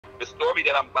story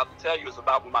that I'm about to tell you is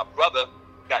about when my brother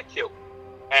got killed.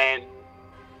 And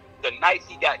the night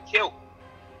he got killed,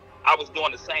 I was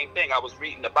doing the same thing. I was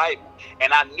reading the Bible,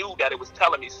 and I knew that it was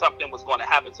telling me something was going to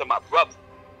happen to my brother.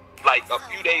 Like a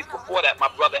few days before that, my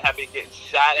brother had been getting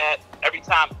shot at. Every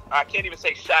time, I can't even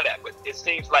say shot at, but it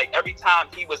seems like every time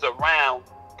he was around,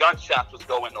 gunshots was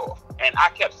going off. And I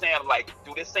kept saying, like,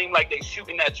 do this seem like they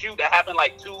shooting at you? That happened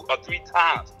like 2 or 3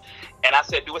 times. And I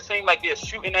said, do it seem like they're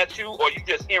shooting at you, or you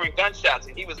just hearing gunshots?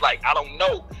 And he was like, I don't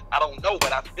know,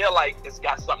 but I feel like it's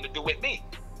got something to do with me.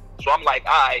 So I'm like,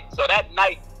 all right. So that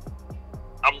night,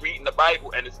 I'm reading the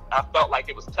Bible, and I felt like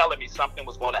it was telling me something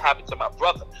was going to happen to my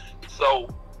brother. So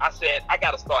I said, I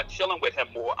got to start chilling with him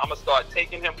more. I'm going to start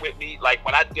taking him with me. Like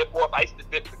when I dip off, I used to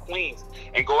dip to Queens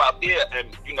and go out there, and,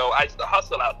 you know, I used to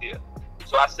hustle out there.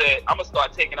 So I said, I'm going to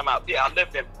start taking him out there. I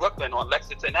lived in Brooklyn on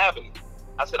Lexington Avenue.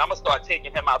 I said, I'm going to start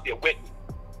taking him out there with me.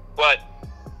 But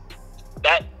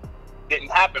that didn't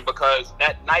happen because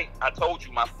that night, I told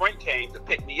you, my friend came to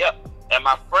pick me up, and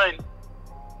my friend,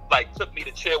 like, took me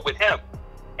to chill with him.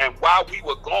 And while we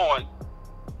were gone,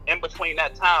 in between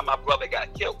that time, my brother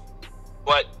got killed.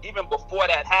 But even before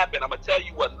that happened, I'm going to tell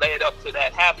you what led up to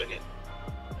that happening.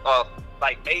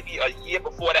 Like maybe a year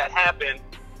before that happened,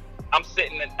 I'm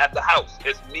sitting at the house.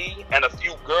 It's me and a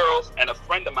few girls and a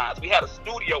friend of mine. We had a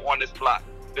studio on this block.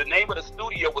 The name of the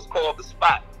studio was called The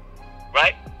Spot,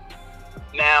 right?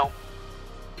 Now,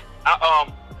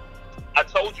 I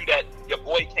told you that your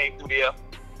boy came through there,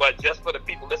 but just for the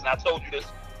people listening, I told you this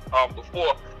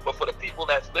before, but for the people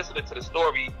that's listening to the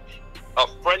story, a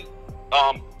friend,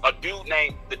 a dude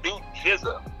named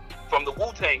Jizza from the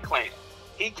Wu-Tang Clan,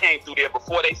 he came through there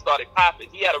before they started popping.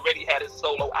 He had already had his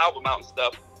solo album out and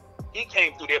stuff. He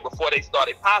came through there before they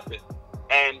started popping,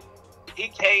 and he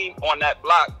came on that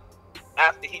block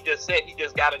after he just said he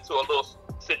just got into a little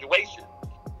situation,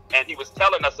 and he was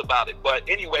telling us about it. But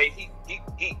anyway,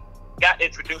 he got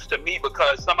introduced to me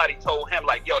because somebody told him,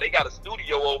 like, yo, they got a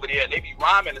studio over there and they be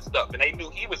rhyming and stuff, and they knew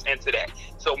he was into that.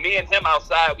 So me and him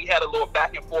outside, we had a little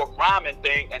back and forth rhyming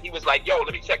thing, and he was like, yo,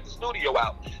 let me check the studio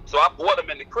out. So I brought him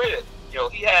in the crib. You know,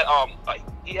 he had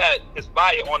his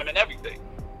fire on him and everything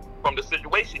from the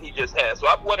situation he just had. So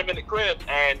I brought him in the crib,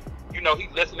 and you know, he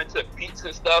listening to beats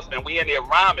and stuff, and we in there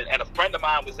rhyming, and a friend of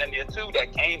mine was in there too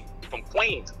that came from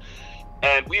Queens,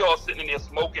 and we all sitting in there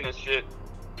smoking and shit.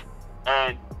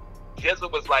 And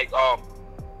Jizza was like,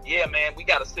 yeah, man, we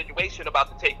got a situation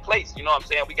about to take place. You know what I'm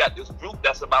saying? We got this group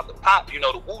that's about to pop, you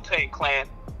know, the Wu-Tang Clan.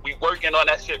 We working on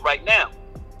that shit right now.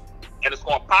 And it's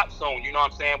going to pop soon, you know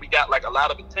what I'm saying? We got like a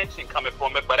lot of attention coming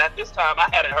from it, but at this time, I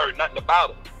hadn't heard nothing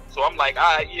about it. So I'm like,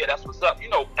 all right, yeah, that's what's up. You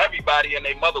know, everybody and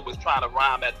their mother was trying to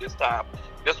rhyme at this time.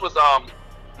 This was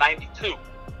 92.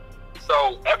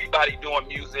 So everybody doing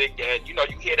music, and you know,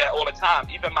 you hear that all the time.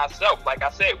 Even myself, like I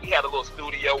said, we had a little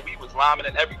studio, we was rhyming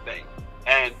and everything.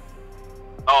 And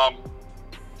I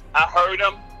heard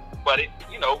him, but it,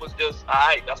 you know, it was just, all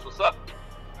right, that's what's up.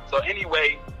 So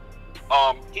anyway,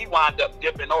 he wound up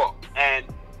dipping off, and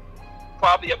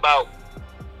probably about,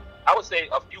 I would say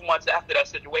a few months after that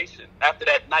situation, after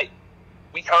that night,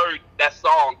 we heard that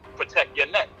song, Protect Your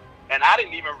Neck. And I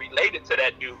didn't even relate it to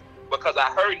that dude because I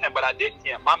heard him, but I didn't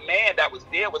hear him. My man that was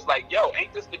there was like, yo,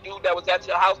 ain't this the dude that was at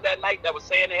your house that night that was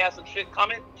saying they had some shit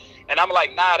coming? And I'm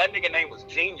like, nah, that nigga name was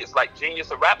Genius, like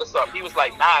Genius a rap or something. He was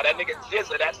like, nah, that nigga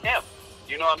Jizza, that's him.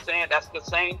 You know what I'm saying? That's the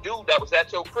same dude that was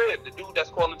at your crib, the dude that's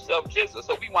calling himself Jizza.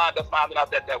 So we wound up finding out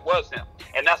that that was him.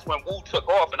 And that's when Wu took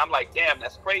off, and I'm like, damn,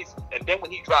 that's crazy. And then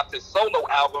when he dropped his solo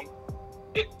album,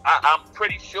 I'm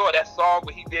pretty sure that song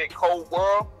where he did Cold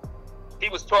World, he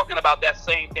was talking about that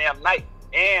same damn night.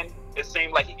 And it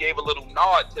seemed like he gave a little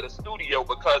nod to the studio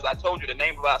because I told you the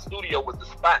name of our studio was The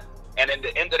Spot. And in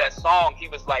the end of that song, he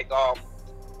was like,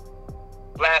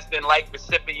 blasting like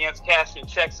recipients, cashing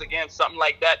checks again, something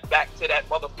like that, back to that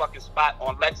motherfucking spot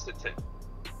on Lexington.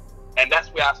 And that's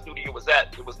where our studio was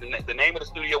at. It was the name of the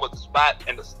studio was The Spot,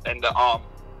 and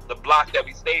the block that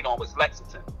we stayed on was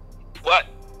Lexington. But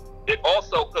it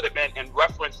also could have been in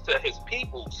reference to his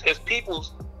peoples. His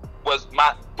peoples was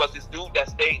this dude that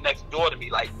stayed next door to me,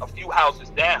 like a few houses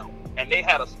down, and they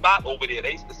had a spot over there.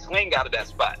 They used to swing out of that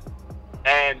spot,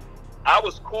 and I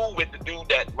was cool with the dude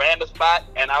that ran the spot,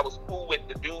 and I was cool with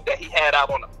the dude that he had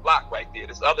out on the block right there.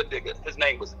 This other nigga, his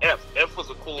name was Imp. Imp was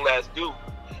a cool ass dude,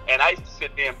 and I used to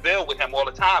sit there and build with him all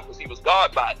the time because he was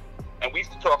guard body, and we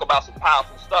used to talk about some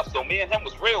powerful stuff. So me and him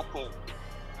was real cool.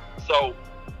 So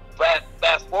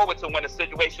fast forward to when the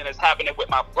situation is happening with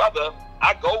my brother,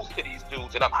 I goes to these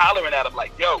dudes and I'm hollering at them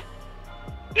like, yo,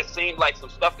 it seemed like some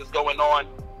stuff is going on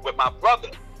with my brother.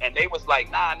 And they was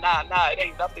like, nah, it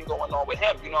ain't nothing going on with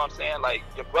him. You know what I'm saying? Like,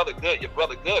 your brother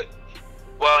good.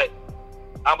 But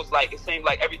I was like, it seemed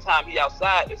like every time he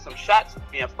outside, there's some shots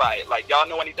being fired. Like, y'all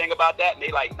know anything about that? And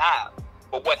they like, nah.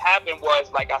 But what happened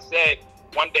was, like I said,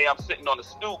 one day I'm sitting on the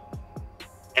stoop,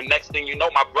 and next thing you know,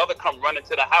 my brother come running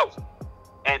to the house.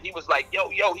 And he was like, yo,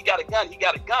 he got a gun, he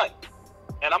got a gun.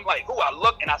 And I'm like, who? I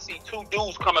look, and I see two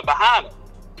dudes coming behind him.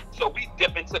 So we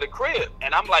dip into the crib,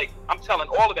 and I'm like, I'm telling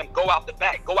all of them, go out the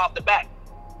back, go out the back.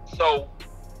 So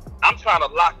I'm trying to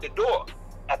lock the door.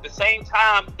 At the same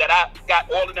time that I got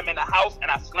all of them in the house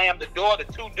and I slammed the door, the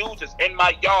two dudes is in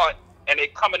my yard, and they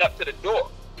coming up to the door.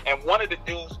 And one of the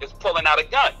dudes is pulling out a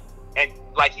gun, and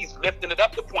like he's lifting it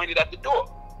up to point it at the door.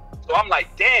 So I'm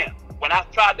like, damn. When I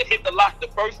tried to hit the lock the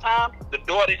first time, the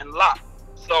door didn't lock.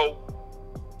 So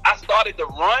I started to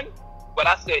run, but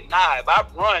I said, nah, if I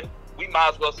run, we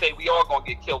might as well say we all gonna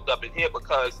get killed up in here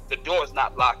because the door is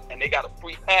not locked and they got a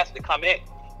free pass to come in.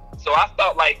 So I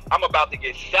felt like I'm about to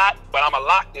get shot, but I'm gonna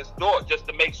lock this door just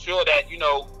to make sure that, you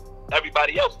know,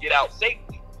 everybody else get out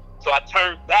safely. So I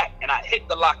turned back and I hit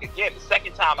the lock again. The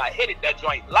second time I hit it, that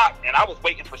joint locked, and I was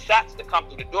waiting for shots to come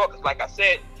through the door because, like I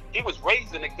said, he was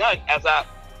raising the gun as I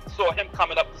saw him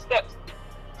coming up the steps.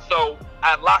 So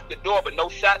I locked the door, but no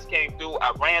shots came through.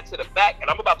 I ran to the back, and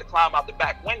I'm about to climb out the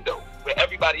back window where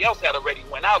everybody else had already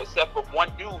went out except for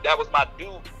one dude. That was my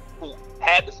dude who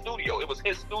had the studio. It was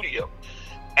his studio.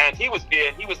 And he was there,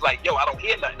 and he was like, yo, I don't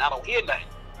hear nothing. I don't hear nothing.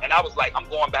 And I was like, I'm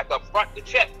going back up front to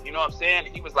check. You know what I'm saying?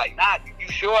 And he was like, nah, you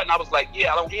sure? And I was like,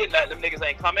 yeah, I don't hear nothing. Them niggas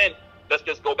ain't come in. Let's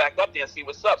just go back up there and see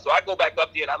what's up. So I go back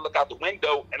up there, and I look out the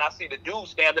window, and I see the dude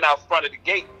standing out front of the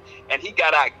gate. And he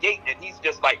got our gate, and he's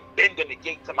just like bending the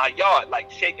gate to my yard,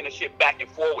 like shaking the shit back and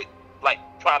forward, like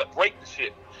trying to break the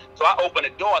shit. So I open the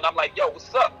door, and I'm like, yo,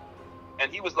 what's up?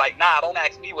 And he was like, nah, don't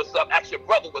ask me what's up. Ask your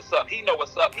brother what's up. He know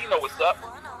what's up. He know what's up.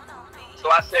 So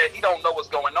I said, he don't know what's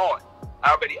going on.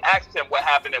 I already asked him what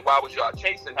happened and why was y'all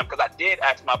chasing him, because I did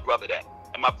ask my brother that.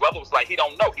 And my brother was like, he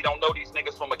don't know. He don't know these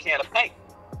niggas from a can of paint.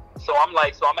 So I'm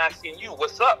like, so I'm asking you,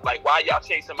 what's up? Like, why y'all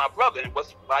chasing my brother? And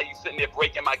why you sitting there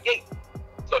breaking my gate?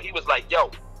 So he was like, yo,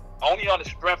 only on the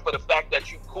strength of the fact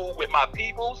that you cool with my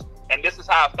peoples, and this is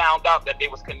how I found out that they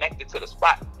was connected to the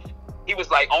spot. He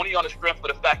was like, only on the strength of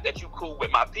the fact that you cool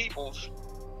with my peoples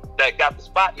that got the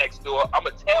spot next door, I'm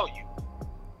going to tell you.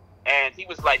 And he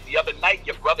was like, the other night,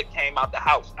 your brother came out the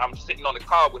house. I'm sitting on the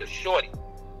car with a shorty.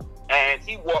 And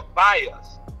he walked by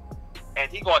us.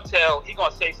 And he gonna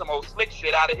say some old slick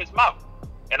shit out of his mouth.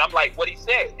 And I'm like, what he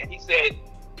said? And he said,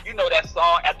 you know that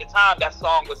song, at the time that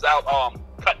song was out,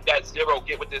 Cut That Zero,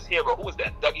 Get With This Hero. Who was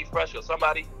that? Dougie Fresh or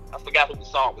somebody? I forgot who the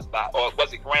song was by. Or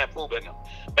was it Grand Puba?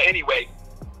 But anyway,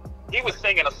 he was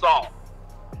singing a song.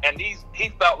 And he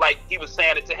felt like he was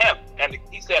saying it to him. And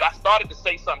he said, I started to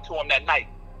say something to him that night.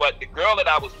 But the girl that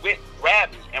I was with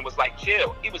grabbed me and was like,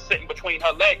 chill. He was sitting between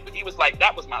her legs. But he was like,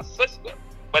 that was my sister.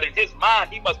 But in his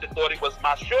mind, he must have thought it was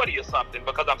my shorty or something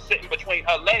because I'm sitting between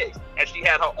her legs and she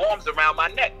had her arms around my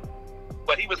neck.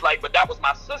 But he was like, but that was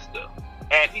my sister.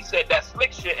 And he said that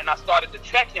slick shit, and I started to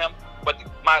check him. But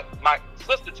my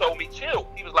sister told me, chill.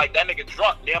 He was like, that nigga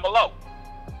drunk, leave him alone.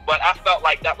 But I felt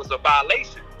like that was a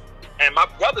violation. And my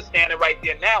brother's standing right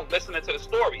there now listening to the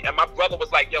story. And my brother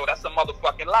was like, yo, that's a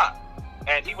motherfucking lie.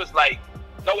 And he was like,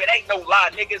 no, it ain't no lie,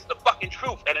 nigga. It's the fucking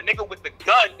truth. And the nigga with the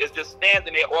gun is just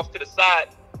standing there off to the side,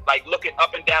 like looking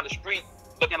up and down the street,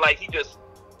 looking like he just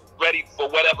ready for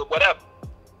whatever.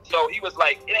 So he was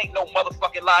like, it ain't no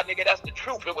motherfucking lie, nigga. That's the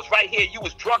truth. It was right here. You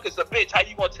was drunk as a bitch. How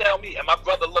you gonna tell me? And my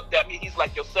brother looked at me. He's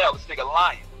like, yo, Sal, this nigga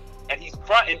lying. And he's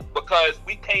fronting because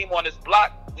we came on this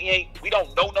block. We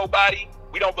don't know nobody.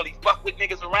 We don't really fuck with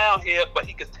niggas around here, but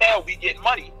he could tell we get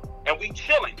money. And we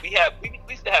chilling. We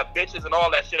used to have bitches and all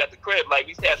that shit at the crib. Like, we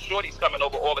used to have shorties coming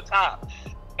over all the time.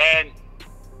 And,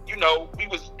 you know, we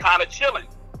was kind of chilling.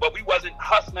 But we wasn't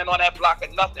hustling on that block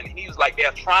or nothing. And he was like,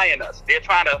 they're trying us. They're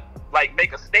trying to, like,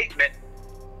 make a statement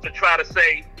to try to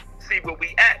say, see where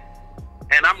we at.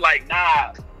 And I'm like,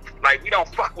 nah. Like, we don't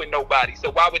fuck with nobody. So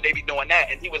why would they be doing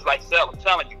that? And he was like, Sel, I'm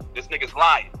telling you, this nigga's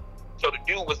lying. So the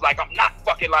dude was like, I'm not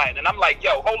fucking lying. And I'm like,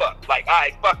 yo, hold up. Like, all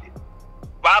right, fuck it.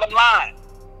 Bottom line,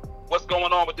 what's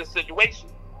going on with this situation?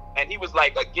 And he was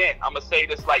like, again, I'm going to say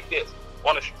this like this.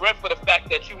 On the strength of the fact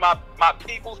that you my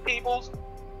peoples,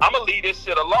 I'm going to leave this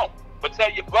shit alone. But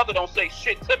tell your brother don't say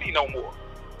shit to me no more.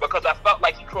 Because I felt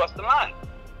like he crossed the line.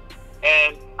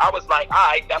 And I was like, all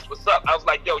right, that's what's up. I was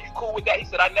like, yo, you cool with that? He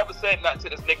said, I never said nothing to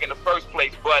this nigga in the first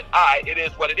place, but all right, it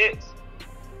is what it is.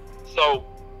 So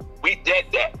we did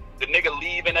that. The nigga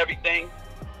leave and everything.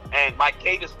 And my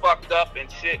gate is fucked up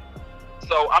and shit.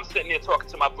 So I'm sitting there talking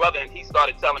to my brother, and he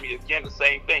started telling me again the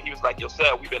same thing. He was like, yo,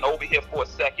 Sal, we've been over here for a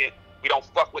second. We don't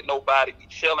fuck with nobody. We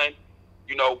chilling.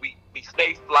 You know, we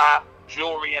stay fly.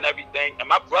 jewelry and everything. And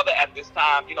my brother at this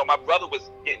time, you know, my brother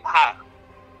was getting high,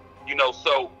 you know,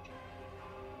 so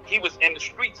he was in the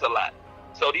streets a lot.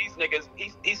 So these niggas,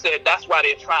 he said that's why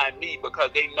they're trying me,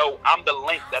 because they know I'm the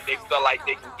link that they feel like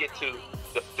they can get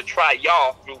to try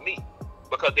y'all through me.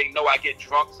 Because they know I get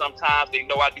drunk sometimes. They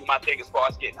know I do my thing as far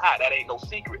as getting high. That ain't no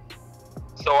secret.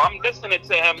 So I'm listening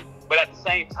to him, but at the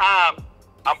same time,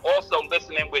 I'm also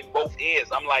listening with both ears.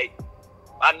 I'm like,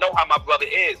 I know how my brother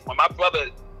is. When my brother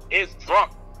is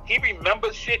drunk, he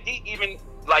remembers shit. He even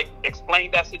like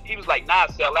explained that shit. He was like, nah,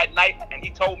 Cell, that night, and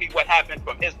he told me what happened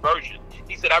from his version.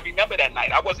 He said, I remember that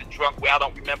night. I wasn't drunk where I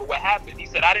don't remember what happened. He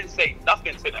said, I didn't say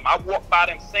nothing to them. I walked by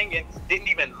them singing, didn't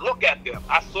even look at them.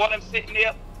 I saw them sitting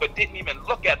there, but didn't even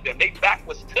look at them. They back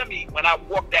was to me when I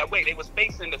walked that way. They was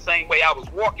facing the same way I was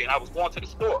walking. I was going to the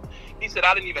store. He said,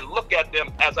 I didn't even look at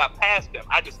them as I passed them.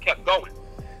 I just kept going.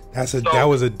 That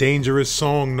was a dangerous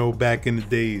song, though, back in the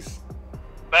days.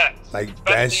 Facts. Like,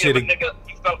 especially that shit.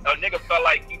 A nigga felt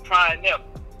like he trying them.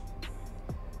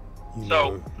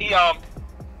 So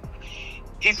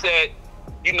he said,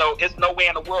 you know, it's no way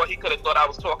in the world he could have thought I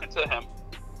was talking to him.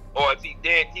 Or if he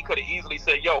did, he could have easily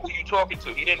said, yo, who you talking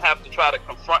to? He didn't have to try to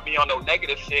confront me on no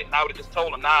negative shit, and I would have just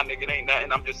told him, nah, nigga, it ain't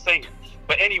nothing, I'm just singing.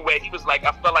 But anyway, he was like,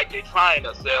 I feel like they trying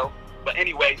us, Cell. But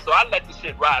anyway, so I let the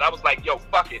shit ride. I was like, yo,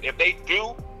 fuck it. If they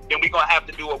do, then we gonna have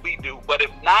to do what we do. But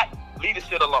if not, leave the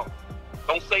shit alone.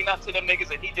 Don't say nothing to them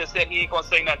niggas. And he just said he ain't gonna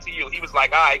say nothing to you. He was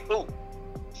like, all right, cool.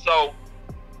 So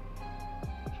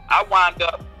I wind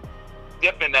up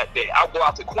dipping that day. I go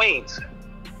out to Queens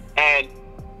and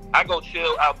I go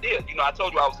chill out there. You know, I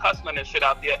told you I was hustling and shit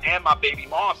out there, and my baby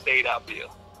mom stayed out there.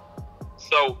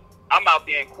 So I'm out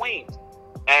there in Queens.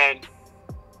 And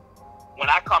when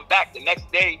I come back the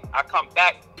next day, I come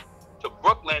back to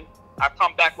Brooklyn. I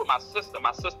come back with my sister.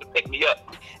 My sister picked me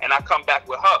up, and I come back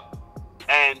with her.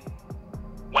 And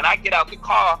when I get out the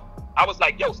car, I was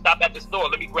like, yo, stop at the store.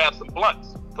 Let me grab some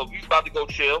blunts, because we was about to go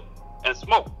chill and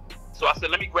smoke. So I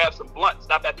said, let me grab some blunts.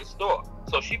 Stop at the store.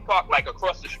 So she parked like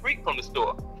across the street from the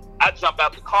store. I jump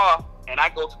out the car, and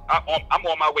I'm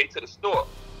on my way to the store.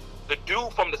 The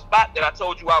dude from the spot that I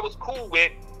told you I was cool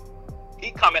with,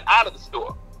 he coming out of the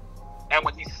store. And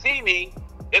when he see me,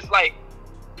 it's like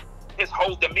his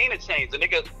whole demeanor changed. The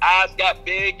nigga's eyes got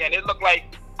big, and it looked like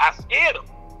I scared him.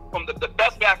 From the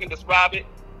best way I can describe it,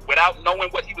 without knowing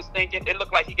what he was thinking, it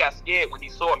looked like he got scared when he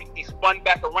saw me. He spun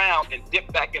back around and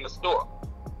dipped back in the store.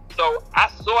 So I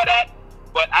saw that,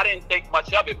 but I didn't think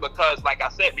much of it because, like I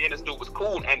said, me and this dude was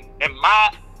cool. And in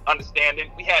my understanding,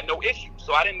 we had no issue.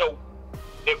 So I didn't know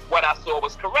if what I saw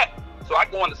was correct. So I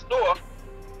go in the store,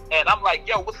 and I'm like,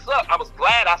 yo, what's up? I was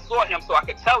glad I saw him so I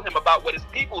could tell him about what his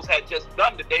peoples had just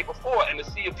done the day before and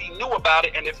to see if he knew about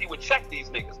it and if he would check these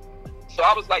niggas. So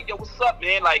I was like, yo, what's up,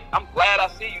 man? Like, I'm glad I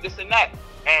see you, this and that.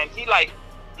 And he's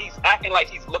acting like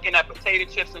he's looking at potato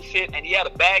chips and shit, and he had a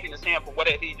bag in his hand for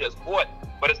whatever he just bought,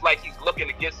 but it's like he's looking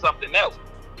to get something else.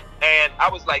 And I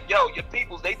was like, yo, your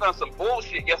peoples, they done some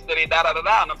bullshit yesterday,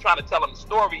 da-da-da-da, and I'm trying to tell him the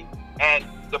story. And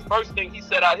the first thing he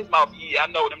said out of his mouth, yeah, I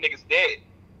know them niggas dead.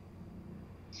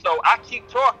 So I keep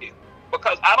talking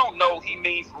because I don't know he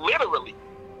means literally.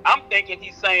 I'm thinking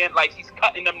he's saying like he's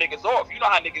cutting them niggas off. You know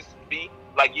how niggas be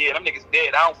like, yeah, them niggas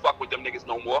dead. I don't fuck with them niggas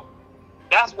no more.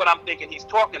 That's what I'm thinking he's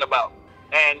talking about.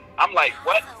 And I'm like,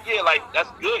 what? Yeah, like,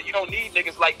 that's good. You don't need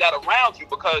niggas like that around you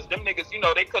because them niggas, you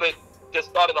know, they could have just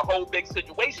started a whole big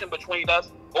situation between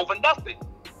us over nothing.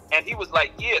 And he was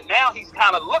like, yeah, now he's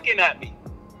kind of looking at me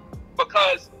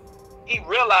because he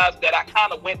realized that I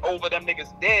kind of went over them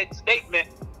niggas dead statement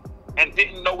and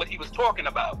didn't know what he was talking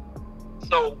about.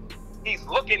 So he's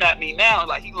looking at me now,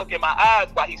 like he look in my eyes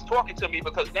while he's talking to me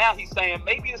because now he's saying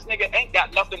maybe this nigga ain't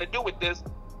got nothing to do with this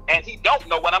and he don't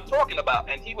know what I'm talking about.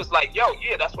 And he was like, yo,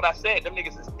 yeah, that's what I said. Them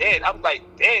niggas is dead. I was like,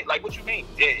 dead? Like, what you mean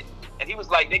dead? And he was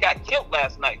like, they got killed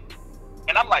last night.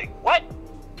 And I'm like, what?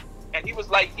 And he was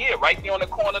like, yeah, right there on the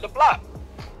corner of the block.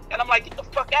 And I'm like, get the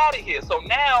fuck out of here. So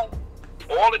now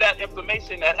all of that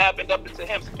information that happened up into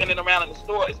him spinning around in the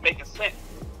store is making sense.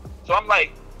 So I'm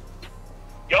like,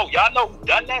 yo, y'all know who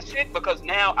done that shit? Because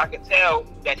now I can tell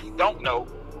that he don't know,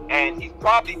 and he's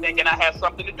probably thinking I had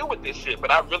something to do with this shit,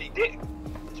 but I really didn't.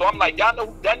 So I'm like, y'all know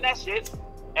who done that shit?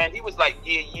 And he was like,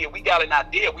 yeah, we got an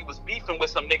idea. We was beefing with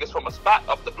some niggas from a spot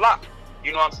up the block.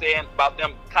 You know what I'm saying? About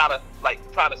them kind of like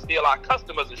trying to steal our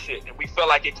customers and shit, and we felt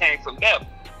like it came from them.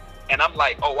 And I'm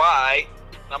like, oh, all right.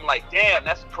 And I'm like, damn,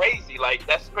 that's crazy. Like,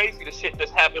 that's crazy, the shit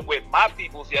that's happened with my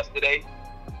peoples yesterday.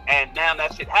 And now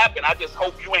that shit happened. I just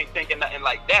hope you ain't thinking nothing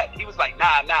like that. He was like,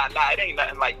 nah, it ain't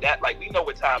nothing like that. Like, we know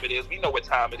what time it is.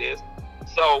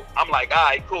 So I'm like, all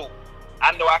right, cool.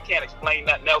 I know I can't explain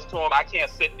nothing else to him. I can't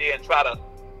sit there and try to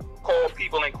called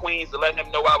people in Queens to let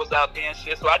him know I was out there and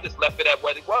shit. So I just left it at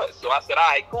what it was. So I said, all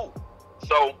right, cool.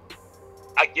 So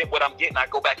I get what I'm getting. I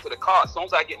go back to the car. As soon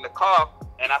as I get in the car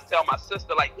and I tell my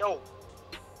sister, like, yo,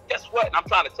 guess what? And I'm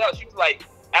trying to tell her. She was like,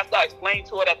 after I explained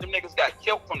to her that them niggas got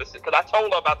killed from the, because I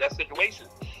told her about that situation.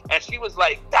 And she was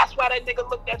like, that's why that nigga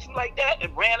looked at you like that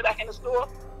and ran back in the store.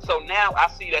 So now I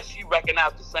see that she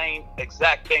recognized the same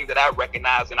exact thing that I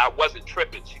recognized, and I wasn't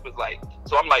tripping. She was like,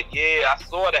 so I'm like, yeah, I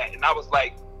saw that. And I was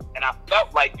like, and I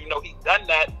felt like, you know, he done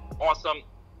that on some,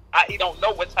 he don't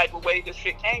know what type of way this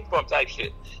shit came from type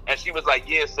shit. And she was like,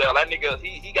 yeah, Sel, that nigga,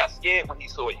 he got scared when he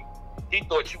saw you. He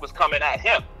thought you was coming at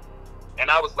him. And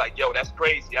I was like, yo, that's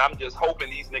crazy. I'm just hoping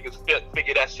these niggas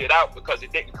figure that shit out, because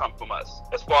it didn't come from us,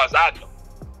 as far as I know.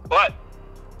 But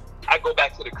I go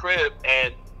back to the crib,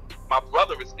 and my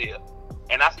brother is there.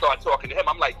 And I start talking to him.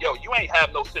 I'm like, yo, you ain't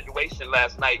have no situation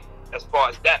last night as far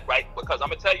as that, right? Because I'm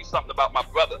going to tell you something about my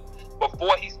brother.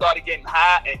 Before he started getting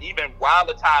high, and even while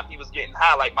the time he was getting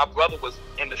high, like, my brother was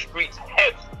in the streets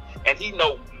heavy. And he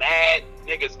know mad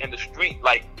niggas in the street,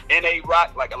 like N.A.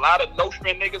 Rock, like a lot of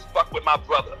Nostrand niggas fuck with my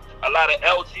brother. A lot of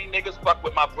LG niggas fuck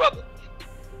with my brother.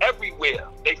 Everywhere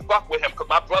they fuck with him, because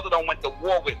my brother done went to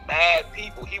war with mad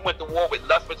people. He went to war with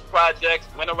Lefferts Projects,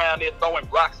 went around there throwing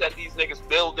rocks at these niggas'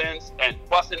 buildings and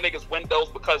busting niggas' windows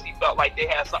because he felt like they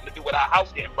had something to do with our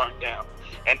house getting burnt down.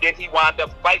 And then he wound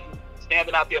up fighting,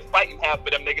 standing out there fighting half of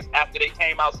them niggas after they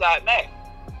came outside mad.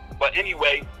 But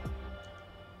anyway,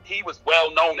 he was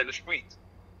well known in the streets.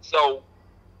 So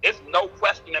it's no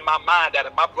question in my mind that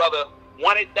if my brother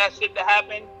wanted that shit to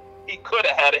happen, he could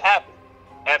have had it happen.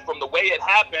 And from the way it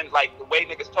happened, like the way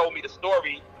niggas told me the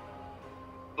story,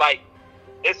 like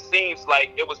it seems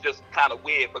like it was just kind of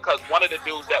weird, because one of the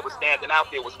dudes that was standing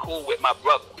out there was cool with my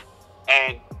brother.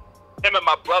 And him and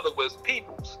my brother was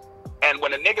peoples. And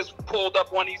when the niggas pulled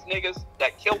up on these niggas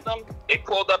that killed them, they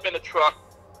pulled up in a truck,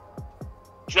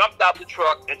 jumped out the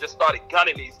truck, and just started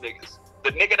gunning these niggas.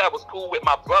 The nigga that was cool with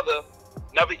my brother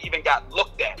never even got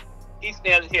looked at. He's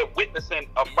standing here witnessing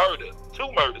a murder,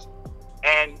 2 murders,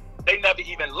 and they never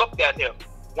even looked at him.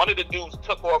 One of the dudes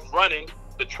took off running.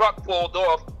 The truck pulled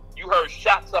off. You heard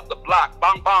shots up the block.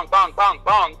 Bang, bang, bang, bang,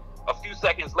 bang. A few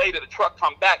seconds later, the truck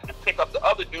come back and pick up the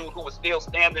other dude who was still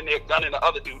standing there gunning the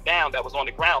other dude down that was on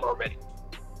the ground already.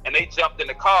 And they jumped in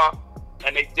the car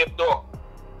and they dipped off.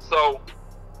 So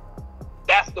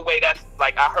that's the way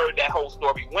like I heard that whole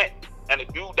story went. And the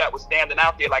dude that was standing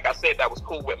out there, like I said, that was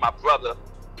cool with my brother,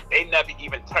 they never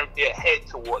even turned their head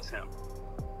towards him.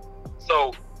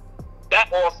 So that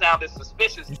all sounded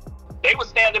suspicious. They were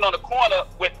standing on the corner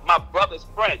with my brother's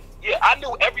friend. Yeah, I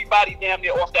knew everybody damn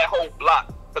near off that whole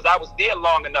block, because I was there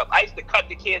long enough. I used to cut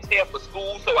the kids' hair for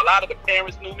school, so a lot of the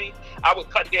parents knew me. I would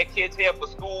cut their kids' hair for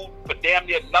school for damn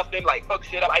near nothing, like hook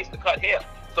shit up. I used to cut hair.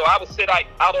 So I would sit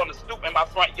out on the stoop in my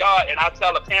front yard, and I'd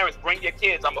tell the parents, bring your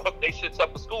kids, I'm going to hook their shits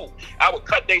up for school. I would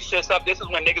cut their shits up. This is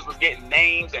when niggas was getting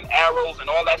names and arrows and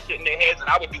all that shit in their heads, and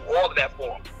I would do all of that for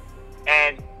them.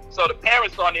 And so the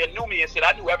parents on there knew me and shit.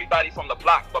 I knew everybody from the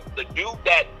block. But the dude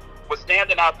that was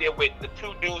standing out there with the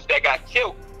 2 dudes that got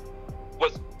killed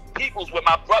was peoples with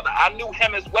my brother. I knew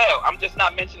him as well. I'm just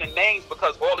not mentioning names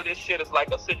because all of this shit is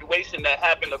like a situation that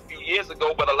happened a few years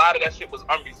ago, but a lot of that shit was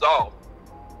unresolved.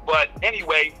 But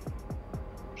anyway,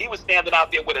 he was standing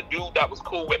out there with a dude that was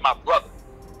cool with my brother.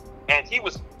 And he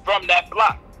was from that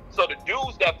block. So the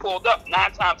dudes that pulled up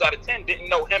 9 times out of 10 didn't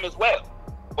know him as well.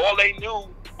 All they knew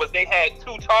was they had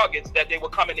 2 targets that they were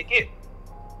coming to get.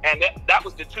 And that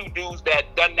was the 2 dudes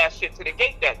that done that shit to the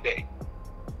gate that day.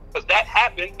 Because that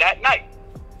happened that night.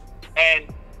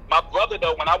 And my brother,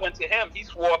 though, when I went to him, he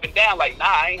swore up and down like, nah,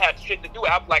 I ain't had shit to do.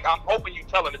 I was like, I'm hoping you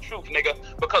telling the truth, nigga,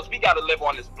 because we got to live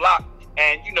on this block.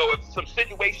 And, you know, if some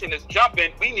situation is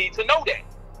jumping, we need to know that.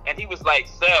 And he was like,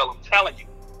 Sel, I'm telling you,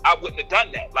 I wouldn't have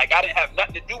done that. Like, I didn't have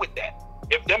nothing to do with that.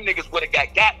 If them niggas would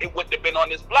have got, it wouldn't have been on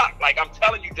this block. Like, I'm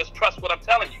telling you, just trust what I'm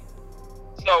telling you.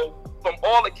 So, from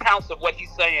all accounts of what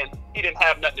he's saying, he didn't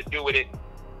have nothing to do with it.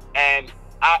 And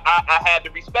I had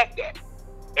to respect that.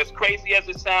 As crazy as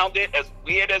it sounded, as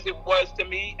weird as it was to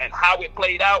me, and how it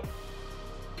played out,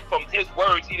 from his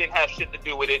words, he didn't have shit to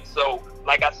do with it. So,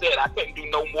 like I said, I couldn't do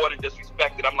no more than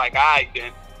disrespect it. I'm like, all right,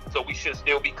 then. So we should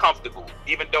still be comfortable.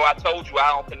 Even though I told you I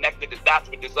don't connected the dots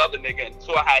with this other nigga and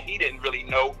saw how he didn't really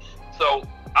know. So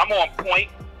I'm on point,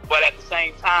 but at the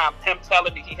same time, him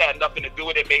telling me he had nothing to do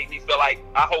with it made me feel like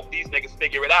I hope these niggas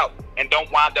figure it out and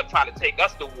don't wind up trying to take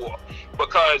us to war.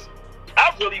 Because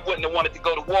I really wouldn't have wanted to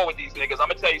go to war with these niggas. I'm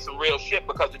gonna tell you some real shit,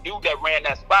 because the dude that ran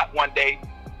that spot one day,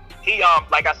 he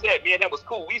like I said, me and him was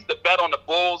cool. We used to bet on the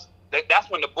Bulls That's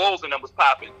when the Bulls and them was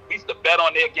popping. We used to bet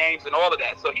on their games and all of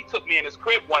that. So he took me in his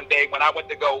crib one day when I went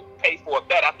to go pay for a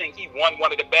bet. I think he won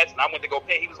one of the bets, and I went to go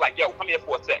pay. He was like, yo, come here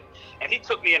for a sec. And he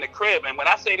took me in the crib. And when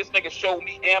I say this nigga showed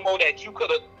me ammo that you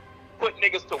could have put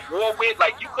niggas to war with,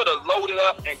 like you could have loaded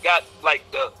up and got like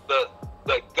the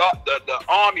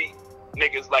army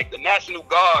niggas, like the National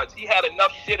Guards. He had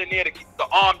enough shit in there to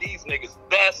arm these niggas.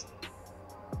 Vests,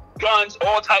 guns,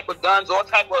 all type of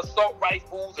assault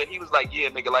rifles. And he was like, yeah,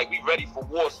 nigga, like, we ready for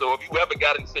war. So if you ever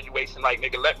got in a situation, like,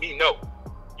 nigga, let me know.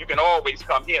 You can always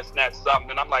come here and snatch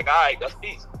something. And I'm like, all right, that's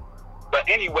peace. But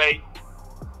anyway,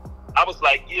 I was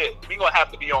like, yeah, we gonna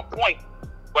have to be on point.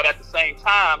 But at the same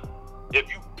time, if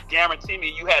you guarantee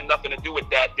me you had nothing to do with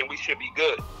that, then we should be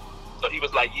good. So he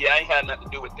was like, yeah, I ain't had nothing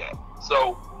to do with that.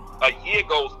 So a year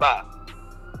goes by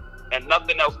and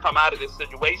nothing else come out of this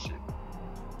situation.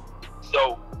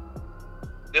 So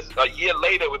a year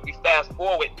later, if we fast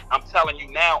forward, I'm telling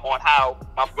you now on how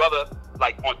my brother,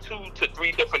 like on 2 to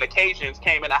 3 different occasions,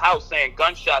 came in the house saying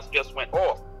gunshots just went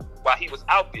off while he was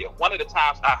out there. One of the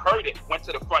times I heard it, went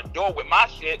to the front door with my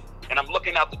shit, and I'm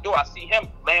looking out the door. I see him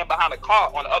laying behind a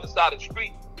car on the other side of the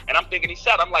street, and I'm thinking he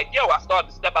shot. I'm like, yo, I started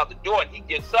to step out the door, and he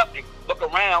gets up and look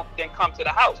around, then come to the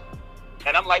house.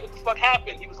 And I'm like, what the fuck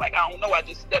happened? He was like, I don't know, I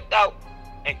just stepped out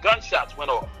and gunshots went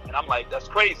off. And I'm like, that's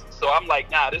crazy. So I'm like,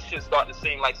 nah, this shit's starting to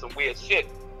seem like some weird shit.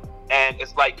 And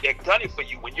it's like they're gunning for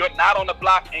you. When you're not on the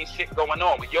block, ain't shit going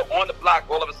on. When you're on the block,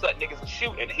 all of a sudden niggas are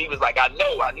shooting. And he was like, I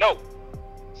know.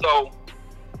 So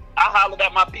I hollered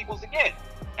at my peoples again.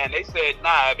 And they said,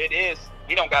 nah, if it is,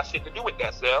 we don't got shit to do with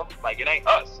that, Sel. Like, it ain't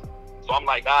us. So I'm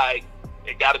like, all right,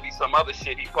 it got to be some other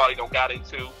shit he probably don't got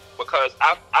into, because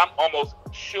I'm almost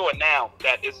sure now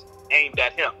that it's aimed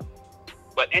at him.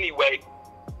 But anyway,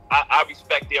 I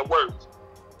respect their words.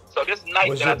 So this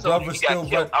night that I told you he got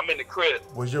killed, I'm in the crib.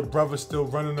 Was your brother still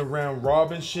running around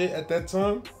robbing shit at that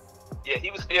time? Yeah,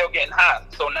 he was still getting high.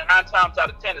 So 9 times out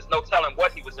of 10, there's no telling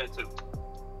what he was into.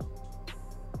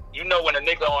 You know, when a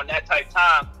nigga on that type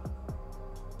time,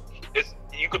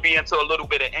 you could be into a little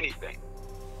bit of anything.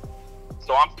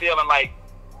 So I'm feeling like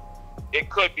it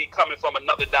could be coming from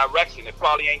another direction. It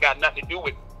probably ain't got nothing to do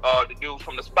with the dudes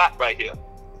from the spot right here.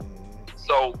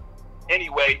 So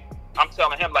anyway, I'm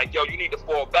telling him, like, yo, you need to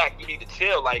fall back. You need to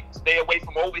chill. Like, stay away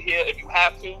from over here if you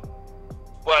have to.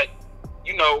 But,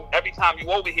 you know, every time you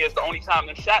over here is the only time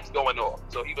them shots going off.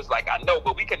 So he was like, I know,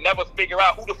 but we could never figure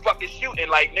out who the fuck is shooting.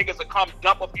 Like, niggas will come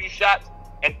dump a few shots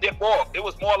and dip off. It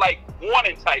was more like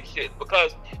warning type shit.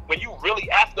 Because when you really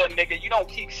after a nigga, you don't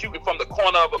keep shooting from the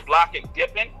corner of a block and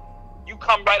dipping. You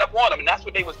come right up on them. And that's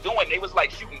what they was doing. They was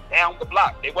like shooting down the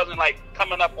block. They wasn't like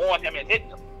coming up on him and hitting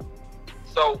him.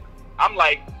 So I'm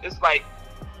like, it's like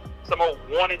some old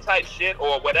warning type shit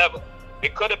or whatever.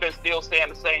 It could have been still saying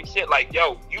the same shit, like,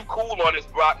 yo, you cool on this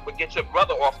block, but get your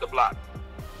brother off the block.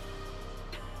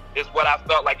 Is what I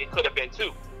felt like it could have been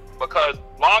too. Because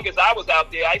long as I was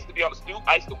out there, I used to be on the stoop,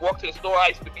 I used to walk to the store, I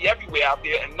used to be everywhere out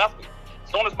there and nothing.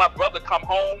 As soon as my brother come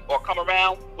home or come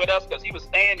around with us, because he was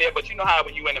staying there, but you know how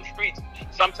when you in them streets,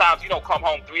 sometimes you don't come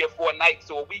home 3 or 4 nights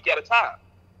or a week at a time.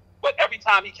 But every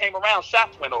time he came around,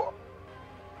 shots went off.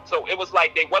 So it was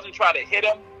like they wasn't trying to hit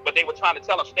him, but they were trying to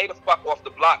tell him, stay the fuck off the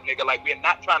block, nigga. Like, we're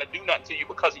not trying to do nothing to you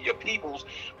because of your peoples,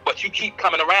 but you keep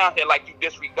coming around here like you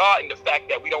disregarding the fact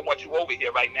that we don't want you over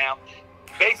here right now.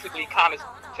 Basically, kind of,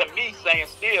 to me, saying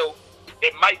still,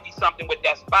 it might be something with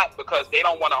that spot because they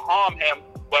don't want to harm him,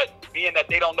 but being that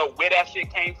they don't know where that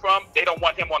shit came from, they don't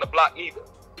want him on the block either.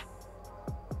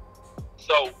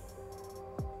 So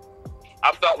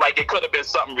I felt like it could have been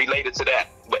something related to that.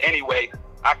 But anyway,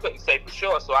 I couldn't say for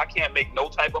sure, so I can't make no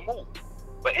type of move.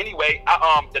 But anyway,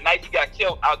 the night he got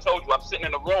killed, I told you, I'm sitting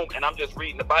in the room and I'm just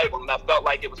reading the Bible, and I felt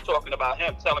like it was talking about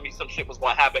him, telling me some shit was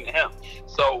going to happen to him.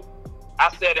 So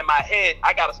I said in my head,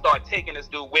 I got to start taking this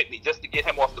dude with me just to get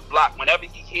him off the block. Whenever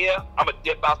he here, I'm going to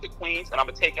dip out to Queens and I'm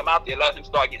going to take him out there, let him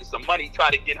start getting some money, try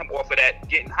to get him off of that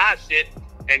getting high shit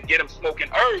and get him smoking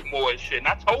herb more and shit. And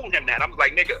I told him that. I was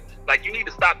like, nigga, like, you need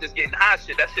to stop this getting high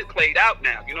shit. That shit played out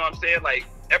now. You know what I'm saying? Like,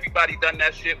 everybody done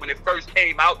that shit when it first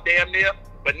came out damn near.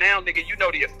 But now, nigga, you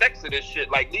know the effects of this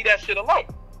shit. Like, leave that shit alone.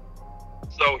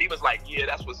 So he was like, yeah,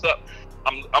 that's what's up.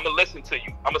 I'm going to listen to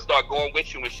you. I'm going to start going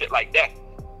with you and shit like that.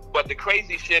 But the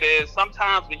crazy shit is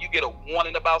sometimes when you get a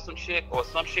warning about some shit or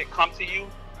some shit come to you,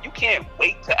 you can't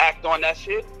wait to act on that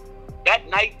shit. That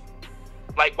night,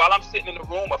 like, while I'm sitting in the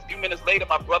room, a few minutes later,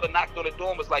 my brother knocked on the door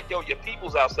and was like, yo, your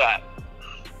people's outside.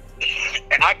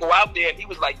 And I go out there and he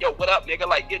was like, yo, what up, nigga?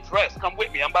 Like, get dressed. Come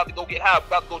with me. I'm about to go get high. I'm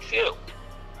about to go chill.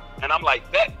 And I'm like,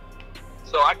 bet.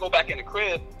 So I go back in the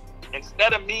crib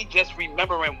instead of me just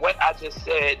remembering what I just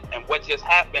said and what just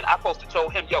happened, I supposed to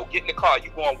told him, yo, get in the car, you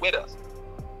going with us.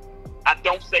 I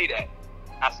don't say that.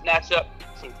 I snatch up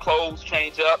some clothes,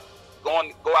 change up,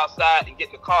 go outside and get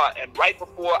in the car. And right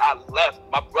before I left,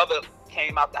 my brother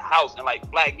came out the house and like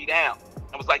flagged me down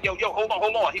and was like, yo, hold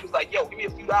on. He was like, yo, give me a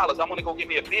few dollars. I want to go get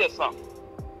me a beer or something.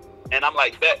 And I'm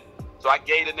like, bet. So I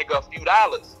gave the nigga a few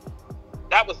dollars.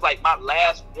 That was like my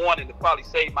last warning to probably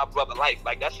save my brother's life.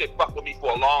 Like that shit fucked with me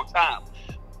for a long time.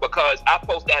 Because I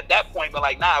posted at that point, but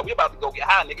like, nah, we about to go get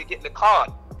high, nigga, get in the car.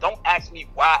 Don't ask me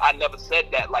why I never said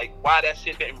that. Like, why that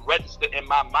shit didn't register in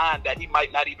my mind that he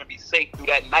might not even be safe through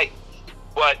that night.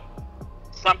 But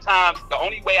sometimes the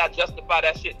only way I justify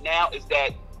that shit now is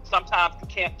that sometimes you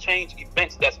can't change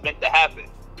events that's meant to happen.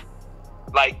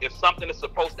 Like, if something is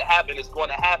supposed to happen, it's going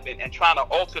to happen. And trying to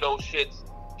alter those shits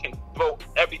can throw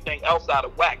everything else out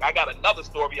of whack. I got another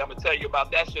story I'm going to tell you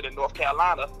about that shit in North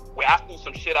Carolina where I threw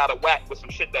some shit out of whack with some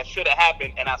shit that should have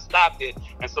happened and I stopped it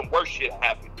and some worse shit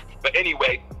happened. But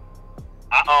anyway,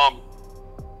 I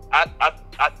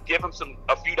give him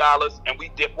a few dollars and we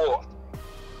dip off.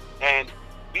 And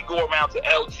we go around to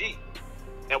LG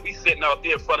and we sitting out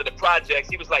there in front of the projects.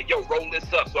 He was like, yo, roll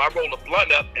this up. So I rolled a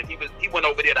blunt up and he went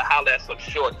over there to holler at some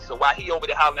shorty. So while he over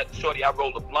there hollering at the shorty, I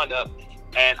rolled a blunt up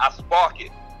and I spark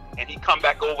it. And he come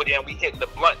back over there and we hitting the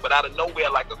blunt. But out of nowhere,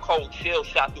 like a cold chill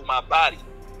shot through my body.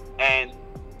 And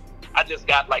I just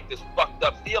got like this fucked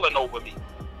up feeling over me.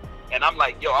 And I'm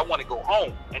like, yo, I want to go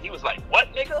home. And he was like,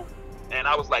 what, nigga? And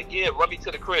I was like, yeah, run me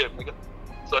to the crib, nigga.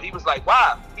 So he was like,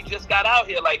 why? We just got out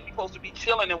here, like, we supposed to be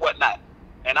chilling and whatnot.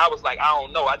 And I was like, I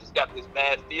don't know. I just got this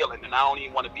bad feeling, and I don't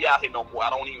even want to be out here no more. I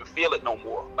don't even feel it no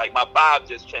more. Like, my vibe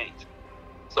just changed.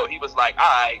 So he was like,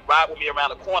 all right, ride with me around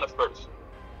the corner first.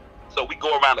 So we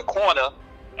go around the corner,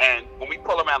 and when we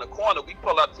pull around the corner, we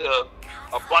pull up to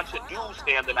a bunch of dudes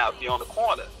standing out there on the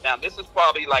corner. Now, this is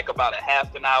probably like about a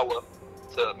half an hour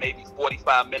to maybe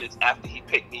 45 minutes after he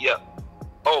picked me up.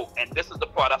 Oh, and this is the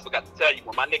part I forgot to tell you.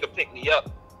 When my nigga picked me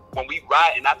up, when we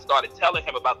ride and I started telling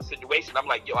him about the situation, I'm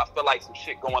like, yo, I feel like some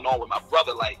shit going on with my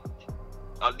brother. Like,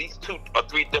 at least 2 or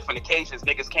 3 different occasions,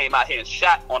 niggas came out here and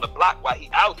shot on the block while he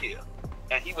out here.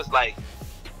 And he was like,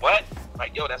 what?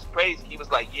 Like, yo, that's crazy. He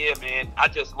was like, yeah, man, I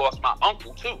just lost my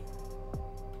uncle too.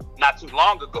 Not too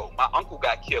long ago, my uncle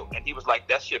got killed. And he was like,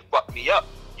 that shit fucked me up.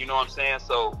 You know what I'm saying?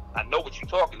 So I know what you're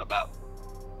talking about.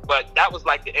 But that was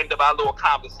like the end of our little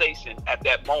conversation at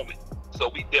that moment. So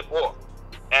we dip off.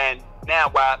 And now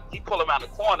while he pull around the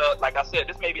corner, like I said,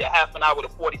 this may be a half an hour to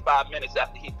 45 minutes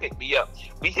after he picked me up.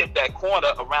 We hit that corner,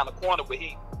 around the corner where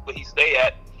he stay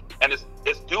at, and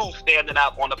this dude standing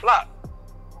out on the block.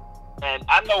 And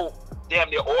I know damn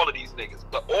near all of these niggas,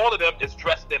 but all of them is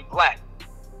dressed in black.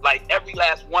 Like every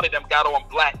last one of them got on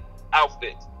black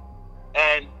outfits.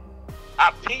 And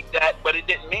I peeped that, but it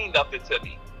didn't mean nothing to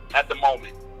me at the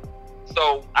moment.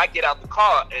 So I get out the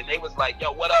car and they was like,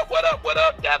 yo, what up,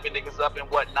 dapping niggas up and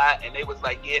whatnot. And they was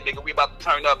like, yeah, nigga, we about to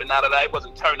turn up. And now that it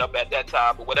wasn't turn up at that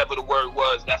time, but whatever the word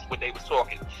was, that's what they was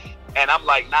talking. And I'm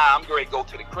like, nah, I'm going to go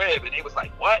to the crib. And they was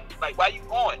like, what? Like, why you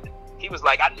going? He was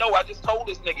like, I know, I just told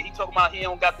this nigga. He talking about he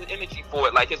don't got the energy for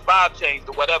it. Like his vibe changed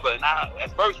or whatever. And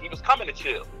at first we was coming to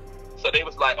chill. So they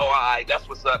was like, oh, all right, that's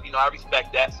what's up. You know, I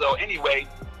respect that. So anyway,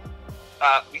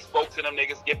 we spoke to them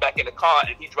niggas, get back in the car,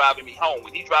 and he driving me home.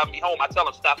 When he driving me home, I tell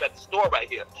him, stop at the store right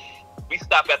here. We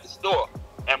stop at the store.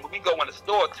 And when we go in the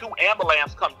store, 2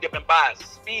 ambulances come dipping by,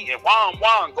 speeding,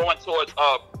 wong, going towards,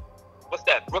 what's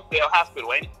that, Brookdale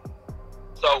Hospital, ain't it?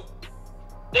 So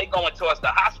they going towards the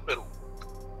hospital.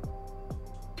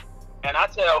 And I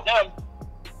tell him,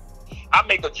 I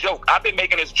make a joke. I've been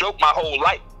making this joke my whole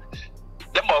life.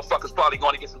 Them motherfuckers probably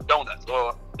going to get some donuts,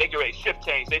 or they get a shift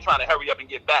change. They trying to hurry up and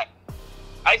get back.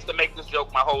 I used to make this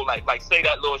joke my whole life, like say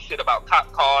that little shit about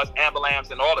cop cars,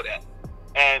 ambulance, and all of that.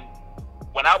 And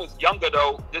when I was younger,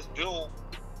 though, this dude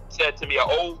said to me, an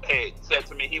old head said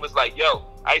to me, he was like, yo,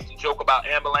 I used to joke about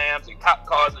ambulance and cop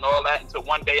cars and all that until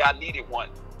one day I needed one.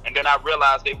 And then I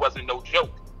realized it wasn't no joke.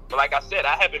 But like I said,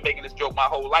 I have been making this joke my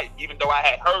whole life. Even though I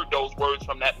had heard those words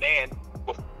from that man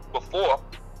before,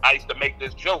 I used to make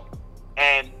this joke.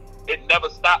 And it never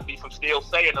stopped me from still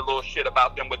saying a little shit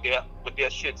about them with their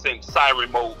shits in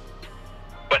siren mode.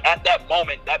 But at that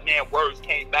moment, that man's words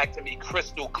came back to me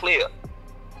crystal clear.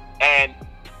 And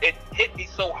it hit me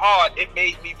so hard, it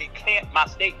made me recant my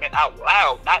statement out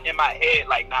loud, not in my head,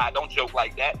 like, nah, don't joke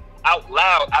like that. Out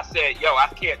loud, I said, yo,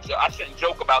 I shouldn't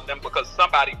joke about them because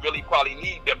somebody really probably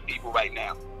need them people right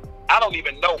now. I don't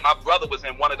even know. My brother was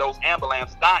in one of those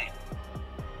ambulances dying.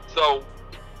 So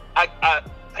I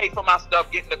pay for my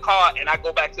stuff, get in the car, and I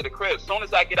go back to the crib. As soon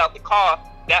as I get out the car,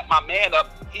 dap my man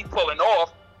up, he pulling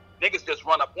off, niggas just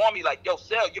run up on me like, yo,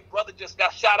 Sel, your brother just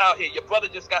got shot out here. Your brother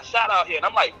just got shot out here. And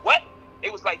I'm like, what?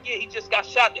 It was like, yeah, he just got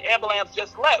shot. The ambulance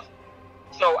just left.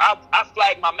 So I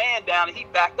flagged my man down, and he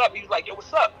backed up. He was like, yo,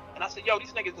 what's up? And I said, yo,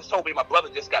 these niggas just told me my brother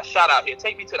just got shot out here.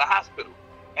 Take me to the hospital.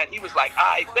 And he was like,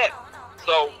 I bet.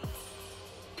 So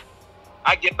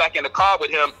I get back in the car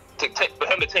with him for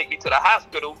him to take me to the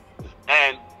hospital.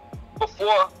 And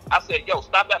before I said, yo,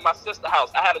 stop at my sister's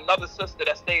house. I had another sister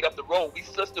that stayed up the road. We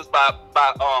sisters by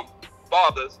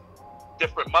fathers,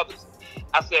 different mothers.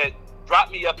 I said, stop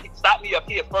me up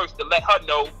here first to let her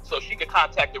know so she can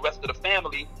contact the rest of the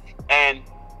family, and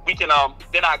we can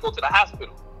then I go to the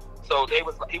hospital. So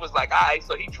he was like, all right.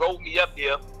 So he drove me up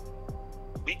there.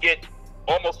 We get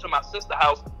almost to my sister's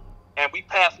house, and we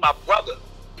pass my brother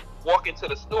walking to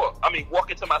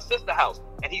my sister's house,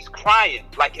 and he's crying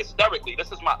like hysterically.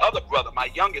 This is my other brother, my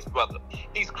youngest brother.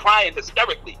 He's crying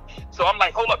hysterically. So I'm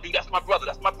like, hold up, dude, that's my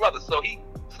brother. So he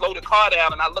slowed the car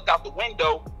down, and I look out the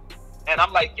window, and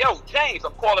I'm like, yo, James,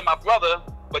 I'm calling my brother.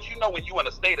 But you know, when you in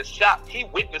a state of shock, he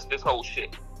witnessed this whole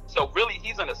shit. So really,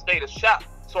 he's in a state of shock.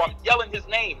 So I'm yelling his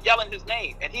name,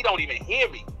 and he don't even hear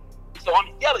me. So I'm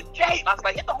yelling, James. I was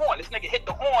like, hit the horn. This nigga hit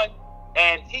the horn,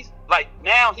 and he's like,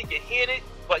 now he can hear it,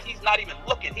 but he's not even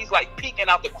looking. He's like peeking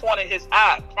out the corner of his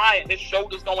eye, crying, his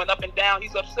shoulders going up and down.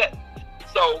 He's upset.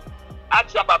 So I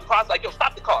jump out the car. I was like, yo,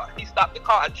 stop the car. He stopped the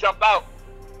car. I jump out.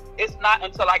 It's not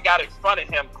until I got in front of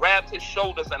him, grabbed his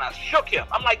shoulders, and I shook him.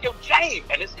 I'm like, yo, James.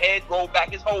 And his head rolled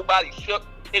back. His whole body shook.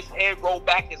 His head rolled